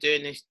important, that you're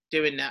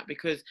doing that,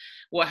 because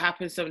what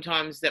happens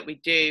sometimes that we're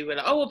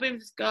like, oh, I've been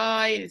with this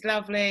guy, it's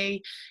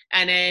lovely,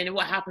 and then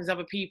what happens?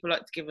 Other people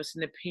like to give us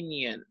an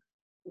opinion,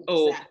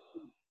 or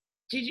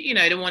you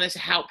know, they want us to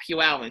help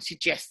you out and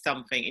suggest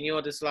something, and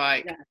you're just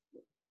like,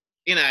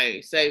 you know,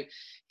 so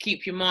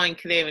keep your mind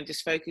clear and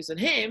just focus on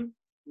him.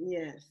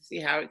 Yes. See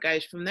how it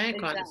goes from there,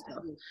 kind of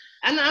stuff.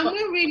 And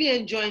we're really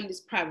enjoying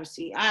this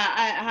privacy.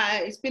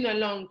 It's been a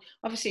long,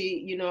 obviously,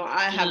 you know,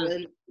 I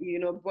haven't, you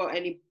know, brought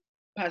any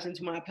person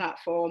to my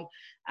platform,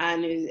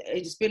 and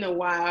it's been a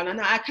while, and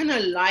I kind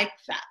of like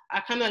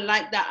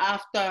that.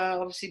 After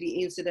obviously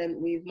the incident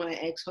with my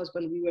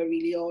ex-husband, we were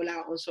really all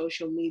out on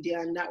social media,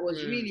 and that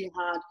was really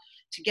hard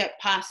to get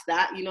past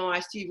that. You know, I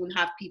still even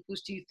have people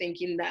still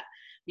thinking that,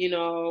 you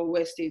know,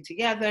 we're still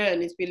together,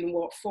 and it's been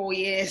 4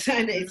 years,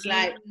 and it's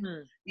like,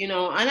 you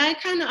know, and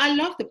I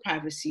love the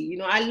privacy. You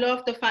know, I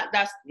love the fact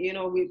that, you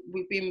know,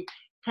 we've been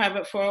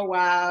private for a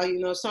while. You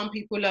know, some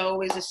people are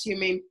always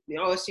assuming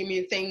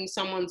things.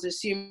 Someone's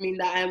assuming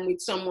that I'm with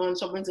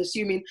someone's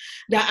assuming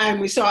that I'm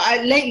with. So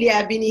lately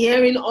I've been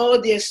hearing all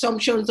the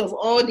assumptions of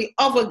all the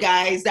other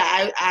guys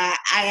that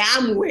I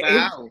am with.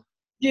 Wow.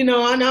 You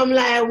know, and I'm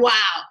like,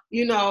 wow,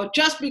 you know,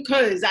 just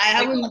because I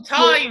haven't got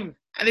time,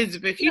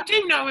 Elizabeth. You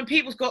do know when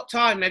people's got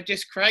time, they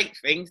just create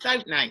things,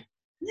 don't they?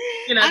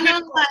 You know, and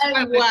I'm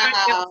like,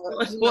 wow,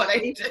 what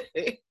they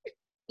do.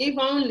 If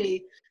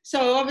only.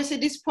 So obviously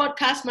this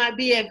podcast might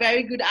be a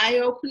very good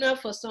eye-opener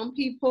for some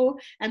people,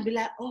 and be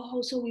like,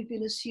 oh, so we've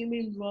been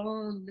assuming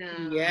wrong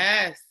now.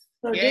 Yes.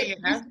 So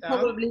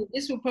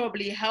this will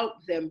probably help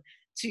them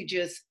to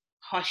just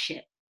hush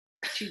it,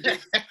 to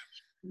just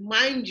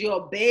mind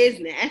your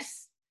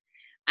business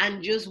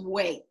and just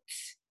wait.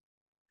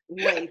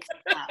 Yeah.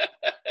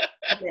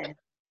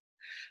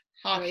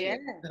 Hush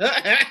it.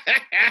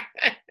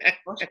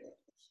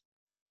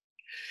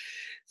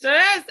 So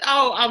that's,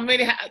 I'm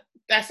really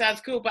that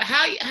sounds cool. But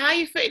how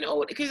you fitting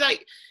all? Because,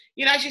 like,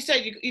 you know, as you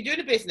said, you're doing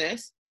a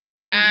business,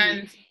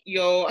 and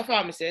you're a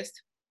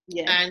pharmacist,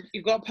 and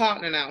you've got a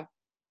partner now.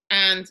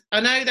 And I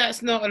know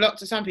that's not a lot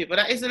to some people.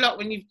 That is a lot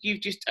when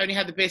you've just only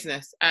had the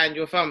business and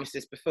you're a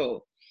pharmacist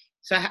before.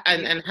 So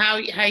and how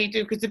you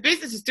do, because the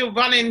business is still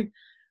running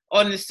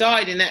on the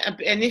side, and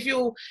if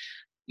your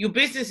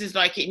business is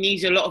like, it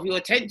needs a lot of your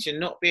attention,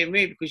 not being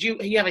rude, because you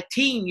have a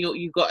team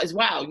you've got as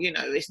well. You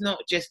know, it's not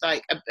just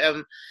like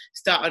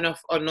starting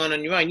off on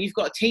your own. You've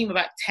got a team of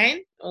about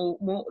 10 or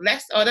more,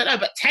 less, I don't know,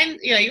 but 10.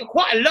 You know, you're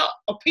quite a lot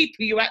of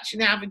people you're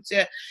actually having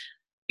to,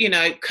 you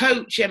know,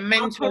 coach and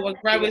mentor and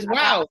grow as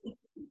well.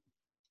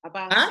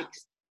 About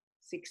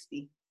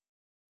 60.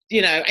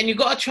 You know, and you've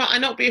got to try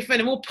and not be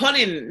offended.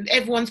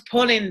 Everyone's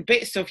pulling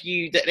bits of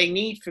you that they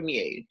need from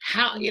you.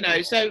 How, you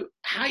know, so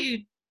how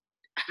you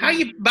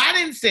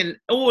balancing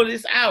all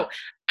this out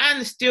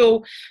and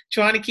still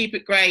trying to keep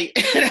it great?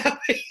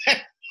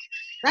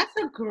 That's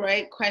a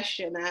great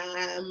question,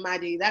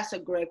 Maddie. That's a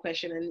great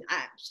question, and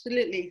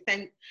absolutely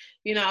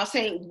I'll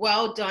say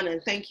well done,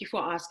 and thank you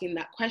for asking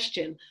that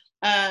question.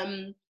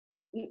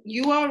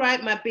 You are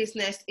right. My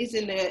business is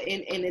in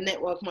the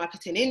network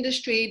marketing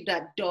industry.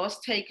 That does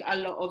take a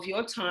lot of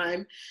your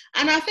time,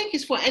 and I think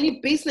it's for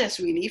any business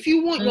really. If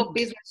you want your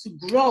business to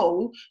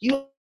grow,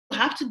 you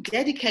have to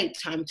dedicate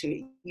time to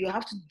it. You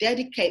have to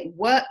dedicate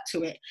work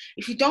to it.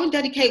 If you don't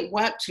dedicate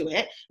work to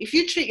it, if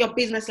you treat your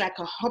business like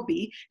a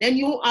hobby, then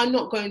you are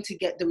not going to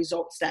get the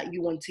results that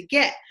you want to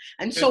get.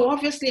 And so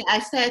obviously I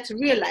started to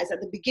realize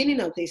at the beginning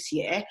of this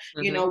year,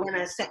 you know, when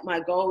I set my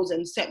goals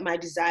and set my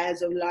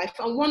desires of life,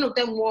 and one of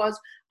them was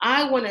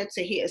I wanted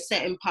to hit a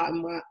certain part of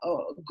my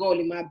goal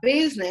in my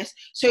business,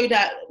 so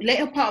that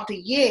later part of the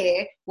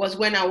year was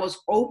when I was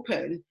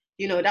open.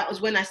 You know, that was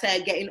when I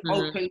started getting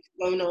open,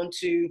 going on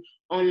to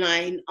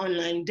online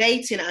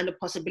dating, and the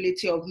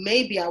possibility of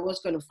maybe I was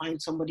going to find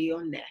somebody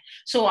on there.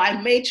 So I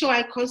made sure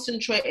I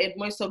concentrated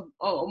most of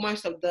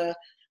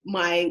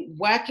my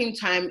working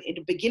time at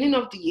the beginning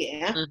of the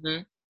year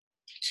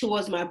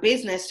towards my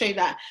business, so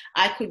that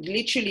I could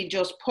literally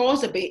just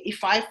pause a bit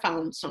if I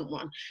found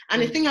someone.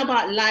 And the thing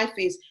about life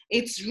is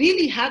it's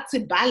really hard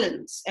to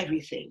balance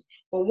everything.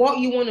 But what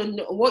you want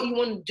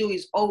to do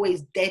is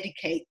always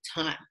dedicate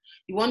time.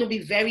 You want to be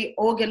very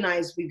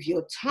organized with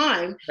your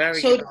time,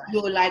 so that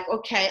you're like,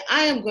 okay,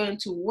 I am going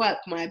to work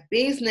my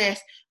business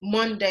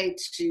Monday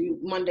to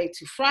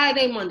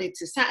Friday, Monday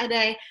to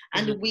Saturday,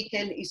 and the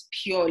weekend is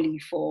purely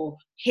for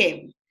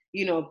him.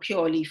 You know,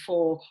 purely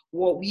for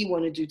what we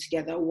want to do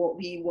together, what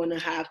we want to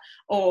have,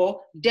 or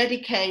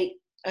dedicate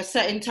a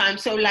certain time.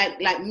 So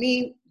like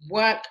me,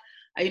 work,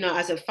 you know,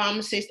 as a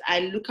pharmacist, I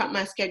look at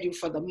my schedule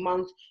for the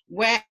month.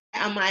 Where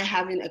am I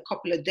having a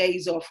couple of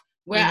days off?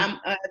 Where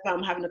if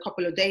I'm having a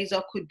couple of days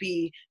off, could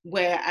be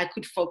where I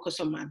could focus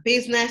on my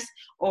business,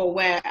 or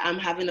where I'm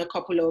having a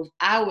couple of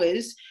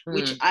hours,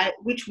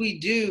 which we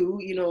do,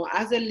 you know,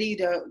 as a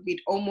leader with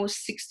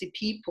almost 60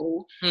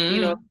 people,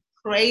 you know,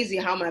 crazy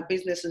how my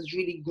business has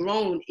really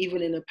grown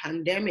even in a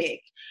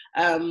pandemic.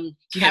 Me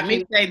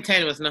saying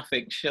 10 was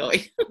nothing, sure.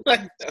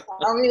 I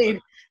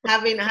mean,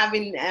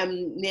 having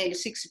nearly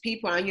 60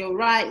 people, and you're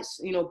right,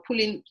 you know,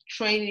 pulling,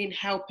 training,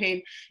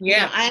 helping. You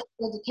know, I am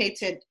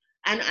dedicated,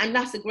 and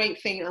that's a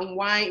great thing, and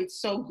why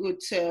it's so good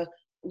to,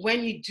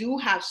 when you do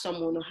have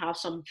someone or have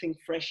something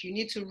fresh, you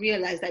need to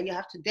realize that you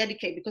have to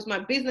dedicate, because my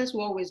business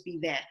will always be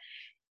there.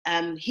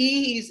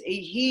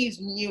 He's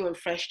new and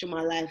fresh to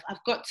my life.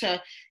 I've got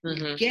to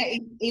get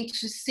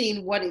into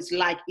seeing what it's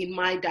like in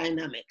my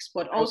dynamics,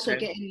 but also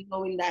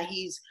knowing that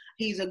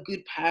he's a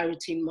good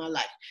priority in my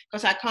life,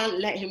 because I can't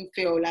let him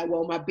feel like,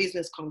 well, my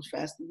business comes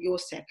first, you're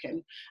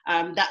second.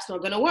 That's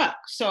not going to work.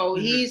 So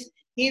he's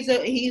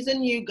a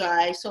new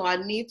guy, so I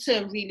need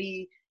to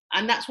really.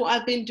 And that's what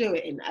I've been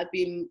doing. I've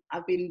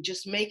been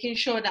just making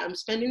sure that I'm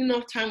spending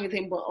enough time with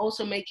him, but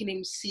also making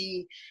him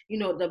see, you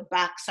know, the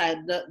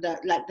backside,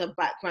 the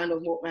background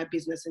of what my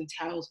business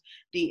entails,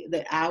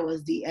 the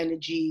hours, the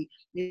energy,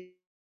 you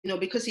know,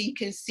 because he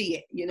can see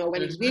it. You know,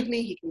 when he's with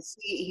me, he can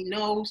see it. He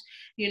knows.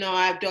 You know,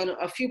 I've done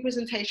a few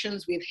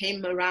presentations with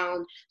him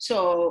around,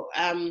 so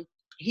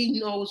he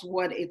knows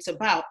what it's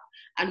about.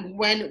 And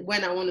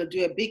when I want to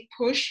do a big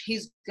push,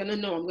 he's gonna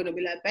know. I'm gonna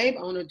be like, babe,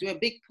 I want to do a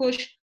big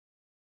push.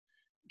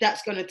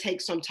 That's going to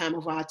take some time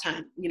of our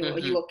time. You know, are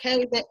you okay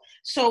with it?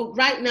 So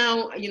right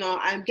now, you know,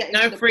 I'm getting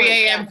to the 3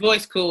 a.m.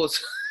 voice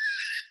calls.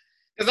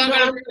 Because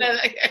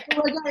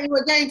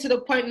we're getting to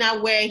the point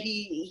now where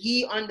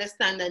he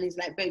understands, and he's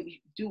like,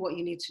 baby, do what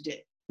you need to do.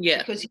 Yeah.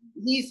 Because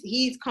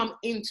he's come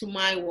into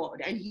my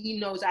world, and he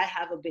knows I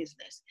have a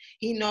business.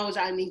 He knows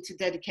I need to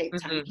dedicate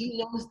time. He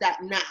knows that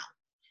now,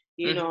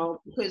 you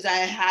know, because I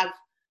have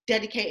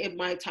dedicated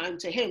my time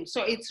to him.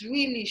 So it's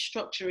really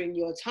structuring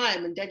your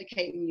time and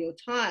dedicating your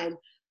time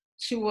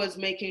towards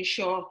making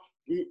sure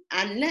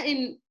and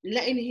letting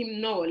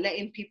him know,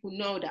 letting people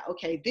know that,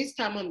 okay, this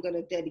time I'm going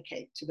to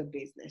dedicate to the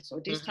business,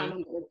 or this time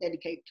I'm going to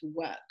dedicate to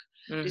work.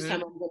 This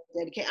time I'm going to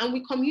dedicate, and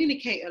we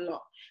communicate a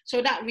lot.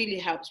 So that really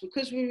helps,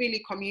 because we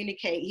really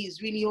communicate.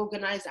 He's really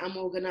organized. I'm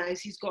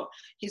organized. He's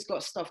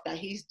got stuff that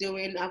he's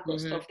doing. I've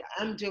got stuff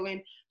that I'm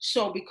doing.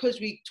 So because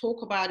we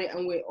talk about it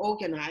and we're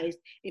organized,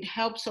 it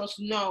helps us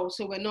know,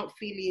 so we're not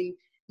feeling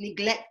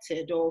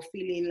neglected or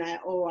feeling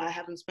like, oh, I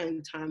haven't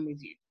spent time with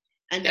you.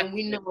 And then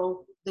we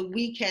know the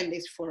weekend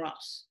is for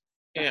us.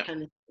 That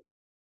kind of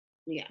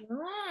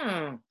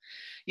thing.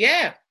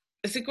 Yeah.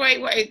 It's a great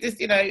way.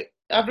 Just, you know,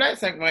 I've learned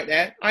something right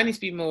there. I need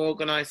to be more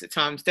organised at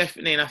times,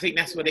 definitely. And I think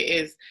that's what it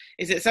is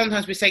that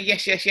sometimes we say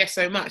yes, yes, yes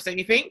so much, don't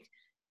you think?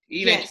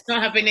 You know, it's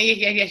not having a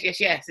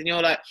yes. And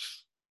you're like,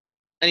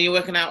 and you're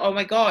working out, oh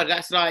my God,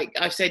 that's like,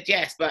 I've said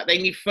yes, but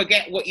then you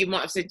forget what you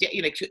might have said,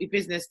 you know, your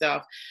business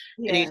stuff.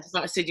 And you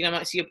might have said, you know, I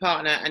might see your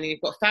partner, and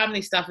you've got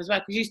family stuff as well,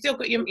 because you still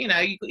got your, you know,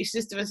 you've got your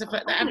sister and stuff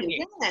like that, haven't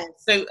you? Yes.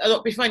 So a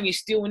lot before, you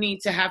still need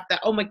to have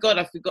that, oh my God,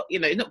 I forgot, you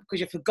know, not because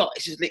you forgot,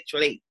 it's just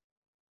literally,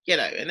 you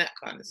know, and that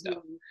kind of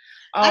stuff.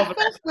 At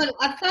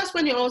first,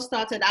 when it all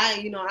started,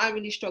 I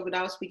really struggled.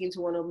 I was speaking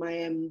to one of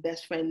my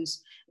best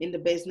friends in the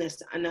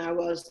business, and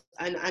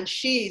and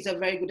she is a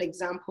very good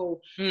example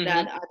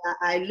that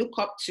I look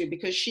up to,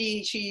 because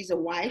she's a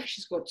wife,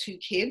 she's got 2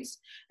 kids,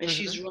 and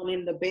she's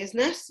running the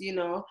business, you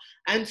know.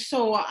 And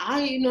so at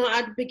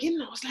the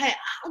beginning, I was like,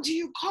 how do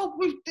you cope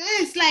with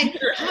this? Like,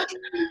 how do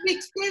you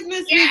mix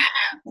business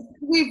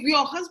with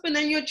your husband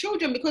and your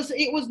children? Because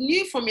it was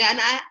new for me, and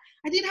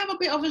I did have a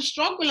bit of a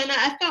struggle, and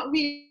I felt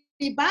really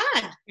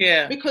bad.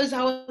 Yeah. Because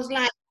I was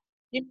like,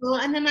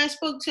 and then I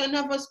spoke to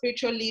another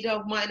spiritual leader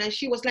of mine, and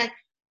she was like,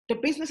 the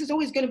business is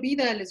always going to be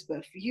there,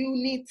 Elizabeth. You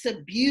need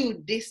to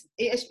build this,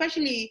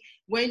 especially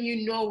when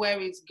you know where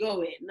it's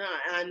going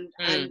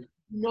and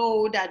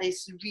know that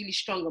it's really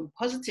strong and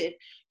positive.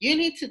 You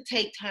need to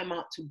take time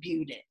out to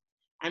build it.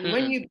 And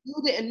when you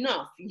build it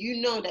enough,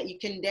 you know that you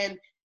can then,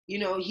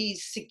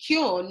 he's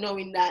secure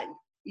knowing that,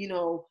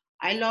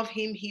 I love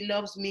him, he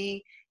loves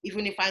me,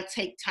 even if I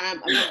take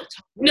time, a lot of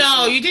time.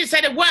 No, you didn't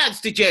say the words,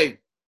 did you?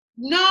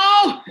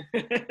 No!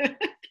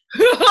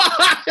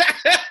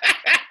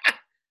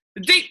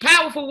 Deep,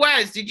 powerful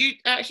words. Did you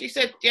actually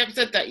said? You haven't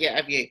said that yet,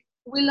 have you?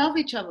 We love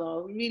each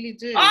other. We really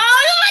do.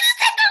 Oh, you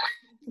said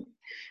that.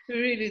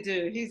 We really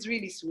do. He's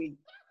really sweet.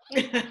 I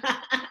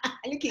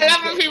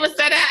love when people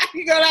say that.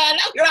 You go like,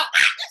 you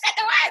said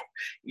the word.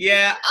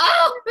 Yeah.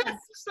 Oh,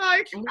 that's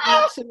so.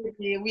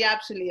 We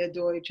absolutely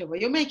adore each other.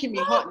 You're making me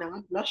hot now.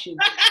 I'm blushing.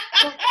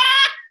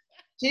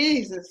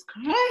 Jesus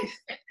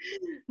Christ.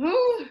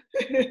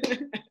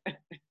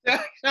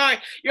 Sorry,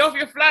 you're off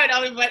your flow. I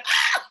was like,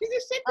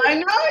 I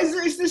know,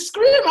 it's the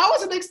scream. I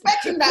wasn't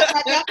expecting that.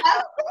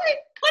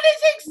 But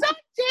it's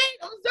exciting.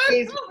 I'm so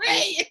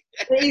sorry.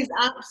 It is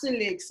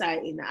absolutely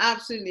exciting.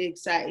 Absolutely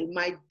exciting.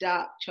 My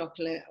dark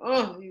chocolate.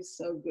 Oh, he's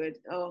so good.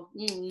 Oh,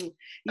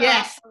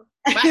 yes.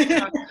 Back in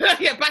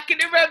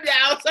the room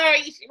now.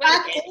 Sorry.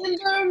 Back in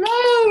the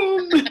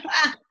room.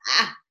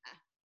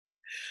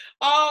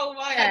 Oh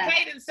my,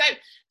 okay. And so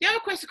the other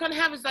question I kind of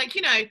have is like,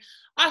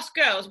 us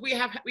girls, we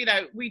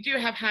do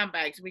have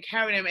handbags and we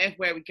carry them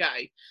everywhere we go.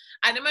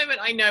 At the moment,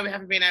 I know we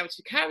haven't been able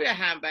to carry our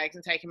handbags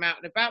and take them out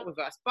and about with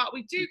us, but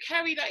we do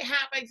carry like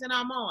handbags in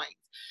our minds.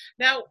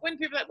 Now, when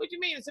people are like, what do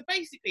you mean? So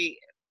basically,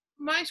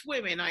 most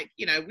women,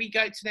 we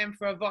go to them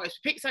for advice.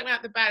 We pick something out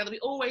of the bag that we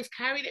always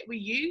carry that we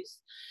use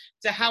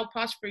to help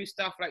us through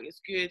stuff like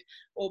it's good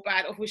or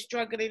bad, or if we're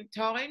struggling at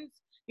times.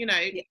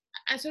 Yeah.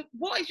 And so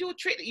what is your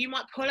trick that you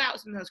might pull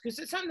out sometimes?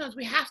 Because sometimes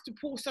we have to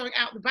pull something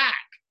out the bag,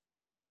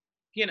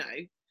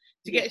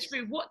 to get us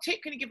through. What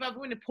tip can you give other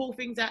women to pull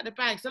things out of the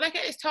bag? So like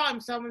at this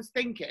time, someone's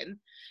thinking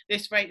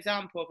this, for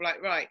example, of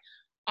like, right,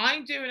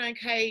 I'm doing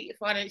okay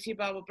financially,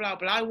 blah, blah, blah,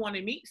 but I want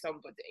to meet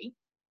somebody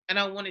and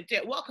I want to do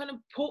it. What kind of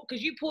pull,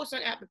 because you pull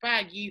something out the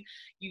bag, you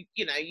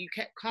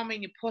kept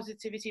coming, your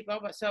positivity, blah,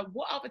 blah. So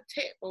what other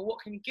tip or what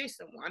can you give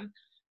someone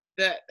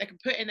that they can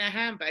put in their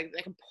handbag that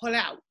they can pull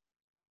out?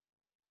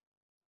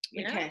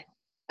 Okay.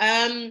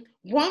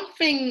 One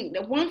thing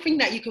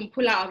that you can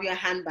pull out of your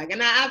handbag,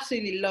 and I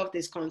absolutely love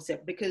this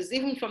concept because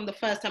even from the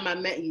first time I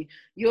met you,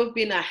 you've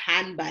been a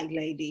handbag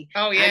lady.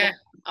 Oh yeah.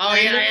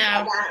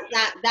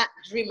 That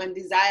dream and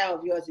desire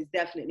of yours is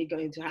definitely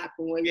going to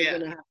happen where you're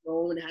going to have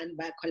your own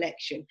handbag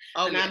collection.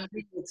 I'm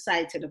really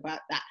excited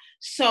about that.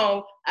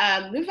 So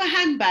with a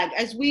handbag,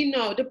 as we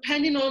know,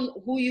 depending on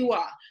who you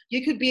are,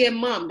 you could be a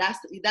mom. That's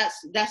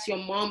your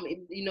mom.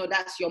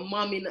 That's your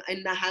mom in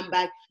the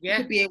handbag. Yeah. You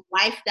could be a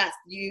wife. That's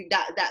you.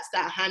 That's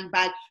that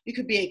handbag. You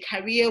could be a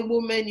career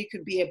woman. You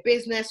could be a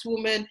business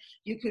woman.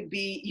 You could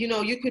be,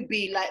 you could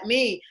be like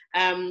me,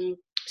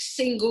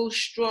 single,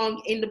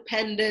 strong,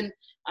 independent,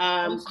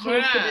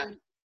 confident.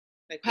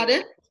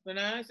 Pardon?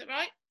 Is that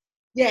right?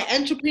 Yeah,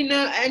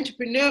 entrepreneur,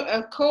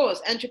 of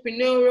course,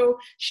 entrepreneurial,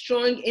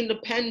 strong,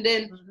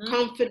 independent,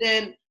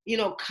 confident,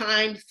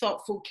 kind,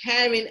 thoughtful,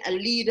 caring, a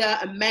leader,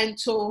 a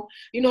mentor,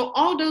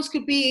 all those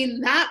could be in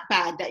that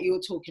bag that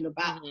you're talking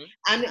about.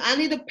 And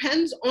it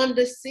depends on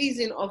the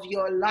season of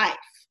your life.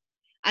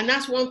 And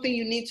that's one thing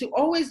you need to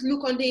always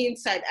look on the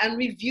inside and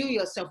review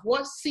yourself.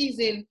 What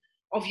season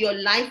of your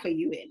life are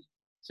you in?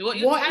 So what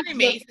you're telling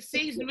me is the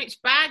season which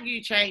bag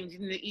you change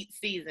in each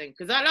season.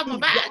 Because I love my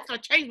bag, so I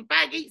change my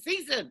bag each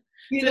season.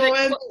 You know what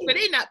I mean? Put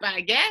in that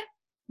bag, yeah?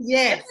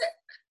 Yes.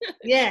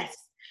 Yes.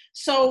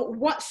 So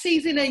what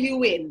season are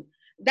you in?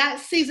 That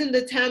season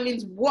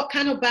determines what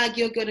kind of bag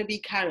you're going to be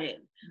carrying.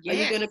 Yes. Are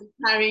you going to be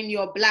carrying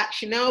your black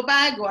Chanel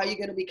bag, or are you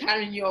going to be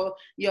carrying your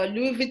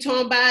Louis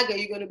Vuitton bag? Are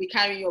you going to be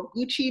carrying your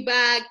Gucci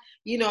bag?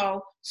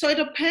 So it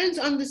depends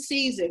on the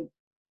season.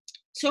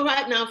 So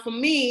right now, for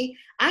me,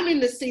 I'm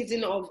in the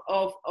season of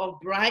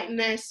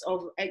brightness,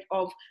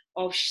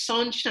 of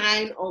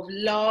sunshine, of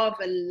love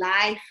and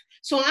life.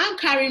 So I'm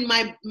carrying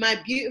my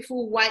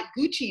beautiful white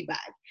Gucci bag,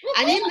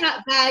 and in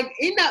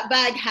that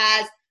bag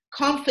has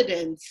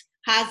confidence,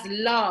 has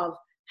love,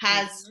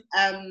 has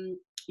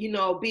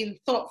being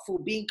thoughtful,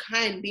 being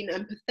kind, being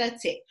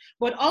empathetic.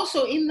 But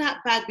also in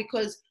that bag,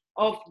 because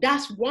of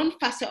that's one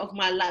facet of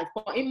my life,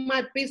 but in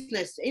my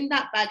business, in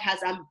that bag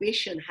has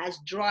ambition, has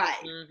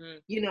drive,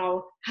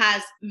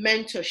 has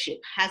mentorship,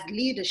 has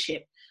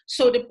leadership.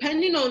 So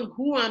depending on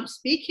who I'm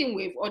speaking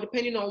with, or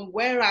depending on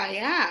where I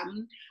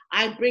am,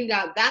 I bring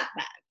out that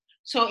bag.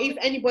 So if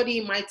anybody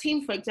in my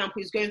team, for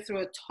example, is going through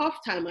a tough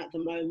time at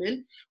the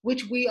moment,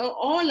 which we are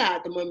all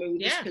at the moment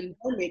with this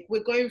pandemic,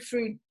 we're going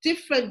through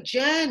different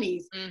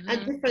journeys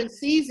and different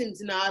seasons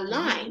in our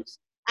lives.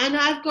 And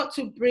I've got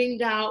to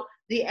bring out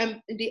the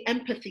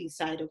empathy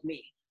side of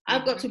me.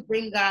 I've got to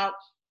bring out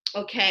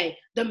okay,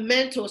 the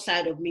mental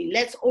side of me.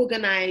 Let's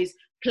organize,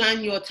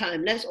 plan your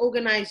time. Let's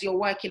organize your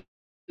working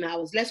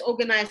hours. Let's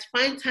organize,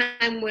 find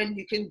time when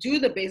you can do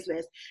the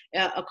business,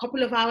 a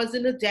couple of hours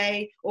in a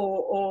day,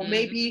 or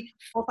maybe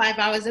 4 or 5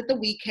 hours at the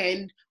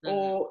weekend,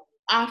 or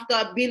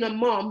after being a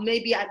mom,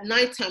 maybe at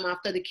nighttime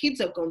after the kids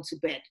have gone to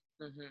bed.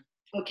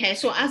 Okay,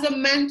 so as a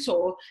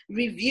mentor,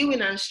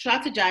 reviewing and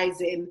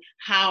strategizing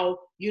how,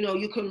 you know,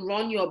 you can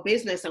run your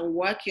business and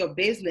work your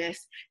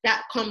business,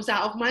 that comes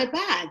out of my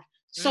bag.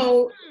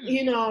 So,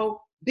 you know,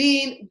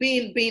 being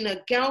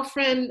a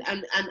girlfriend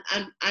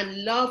and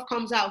love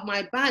comes out of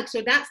my bag.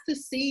 So that's the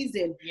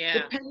season.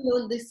 Depending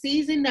on the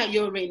season that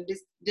you're in,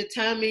 this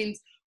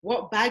determines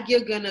what bag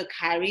you're gonna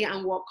carry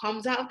and what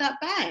comes out of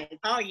that bag.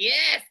 Oh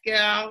yes,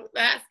 girl.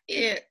 That's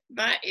it.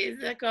 That is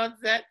the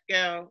concept,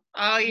 girl.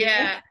 Oh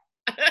yeah.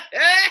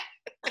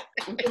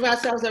 Give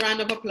ourselves a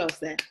round of applause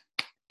there.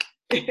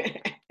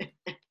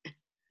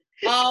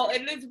 Oh,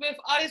 Elizabeth,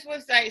 I just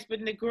want to say it's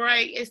been the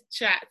greatest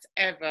chat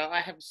ever.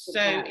 I have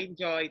so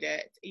enjoyed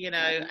it, you know,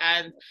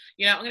 and,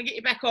 you know, I'm going to get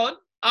you back on.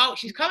 Oh,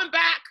 she's coming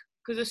back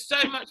because there's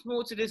so much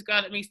more to this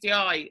girl that meets the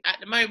eye. At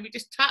the moment,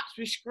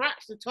 we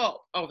scratched the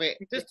top of it,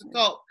 just the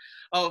top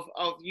of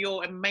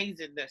your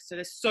amazingness. So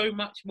there's so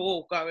much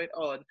more going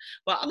on.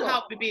 But I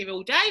can't be here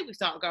all day. We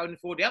start going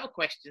for all the other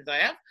questions I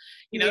have.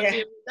 You know,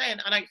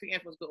 and I don't think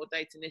everyone's got all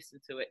day to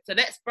listen to it. So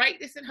let's break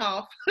this in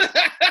half.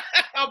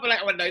 I'll be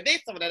like, I want to know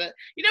this, I want to know.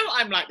 You know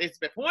what I'm like,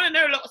 Elizabeth? I want to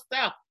know a lot of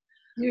stuff.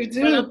 You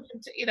do.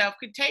 You know, I've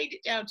contained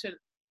it down to,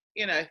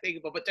 you know,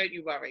 thinkable, but don't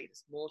you worry,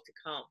 there's more to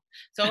come.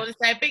 So I want to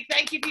say a big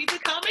thank you for you for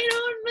coming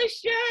on,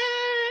 Michelle.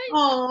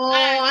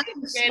 Oh,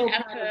 it's been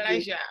a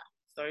pleasure.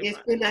 It's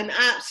been an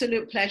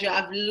absolute pleasure.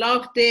 I've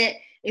loved it.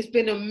 It's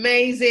been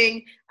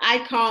amazing. I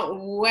can't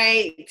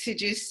wait to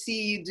just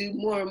see you do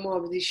more and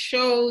more of these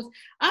shows.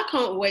 I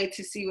can't wait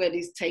to see where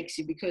this takes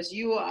you, because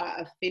you are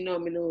a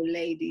phenomenal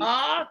lady.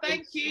 Oh,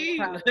 thank you.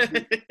 So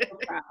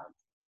proud.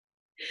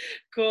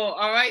 Cool.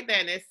 All right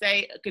then. Let's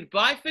say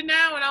goodbye for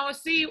now, and I will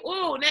see you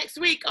all next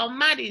week on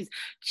Maddie's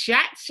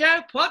Chat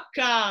Show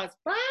podcast.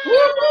 Bye.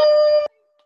 Woo-hoo!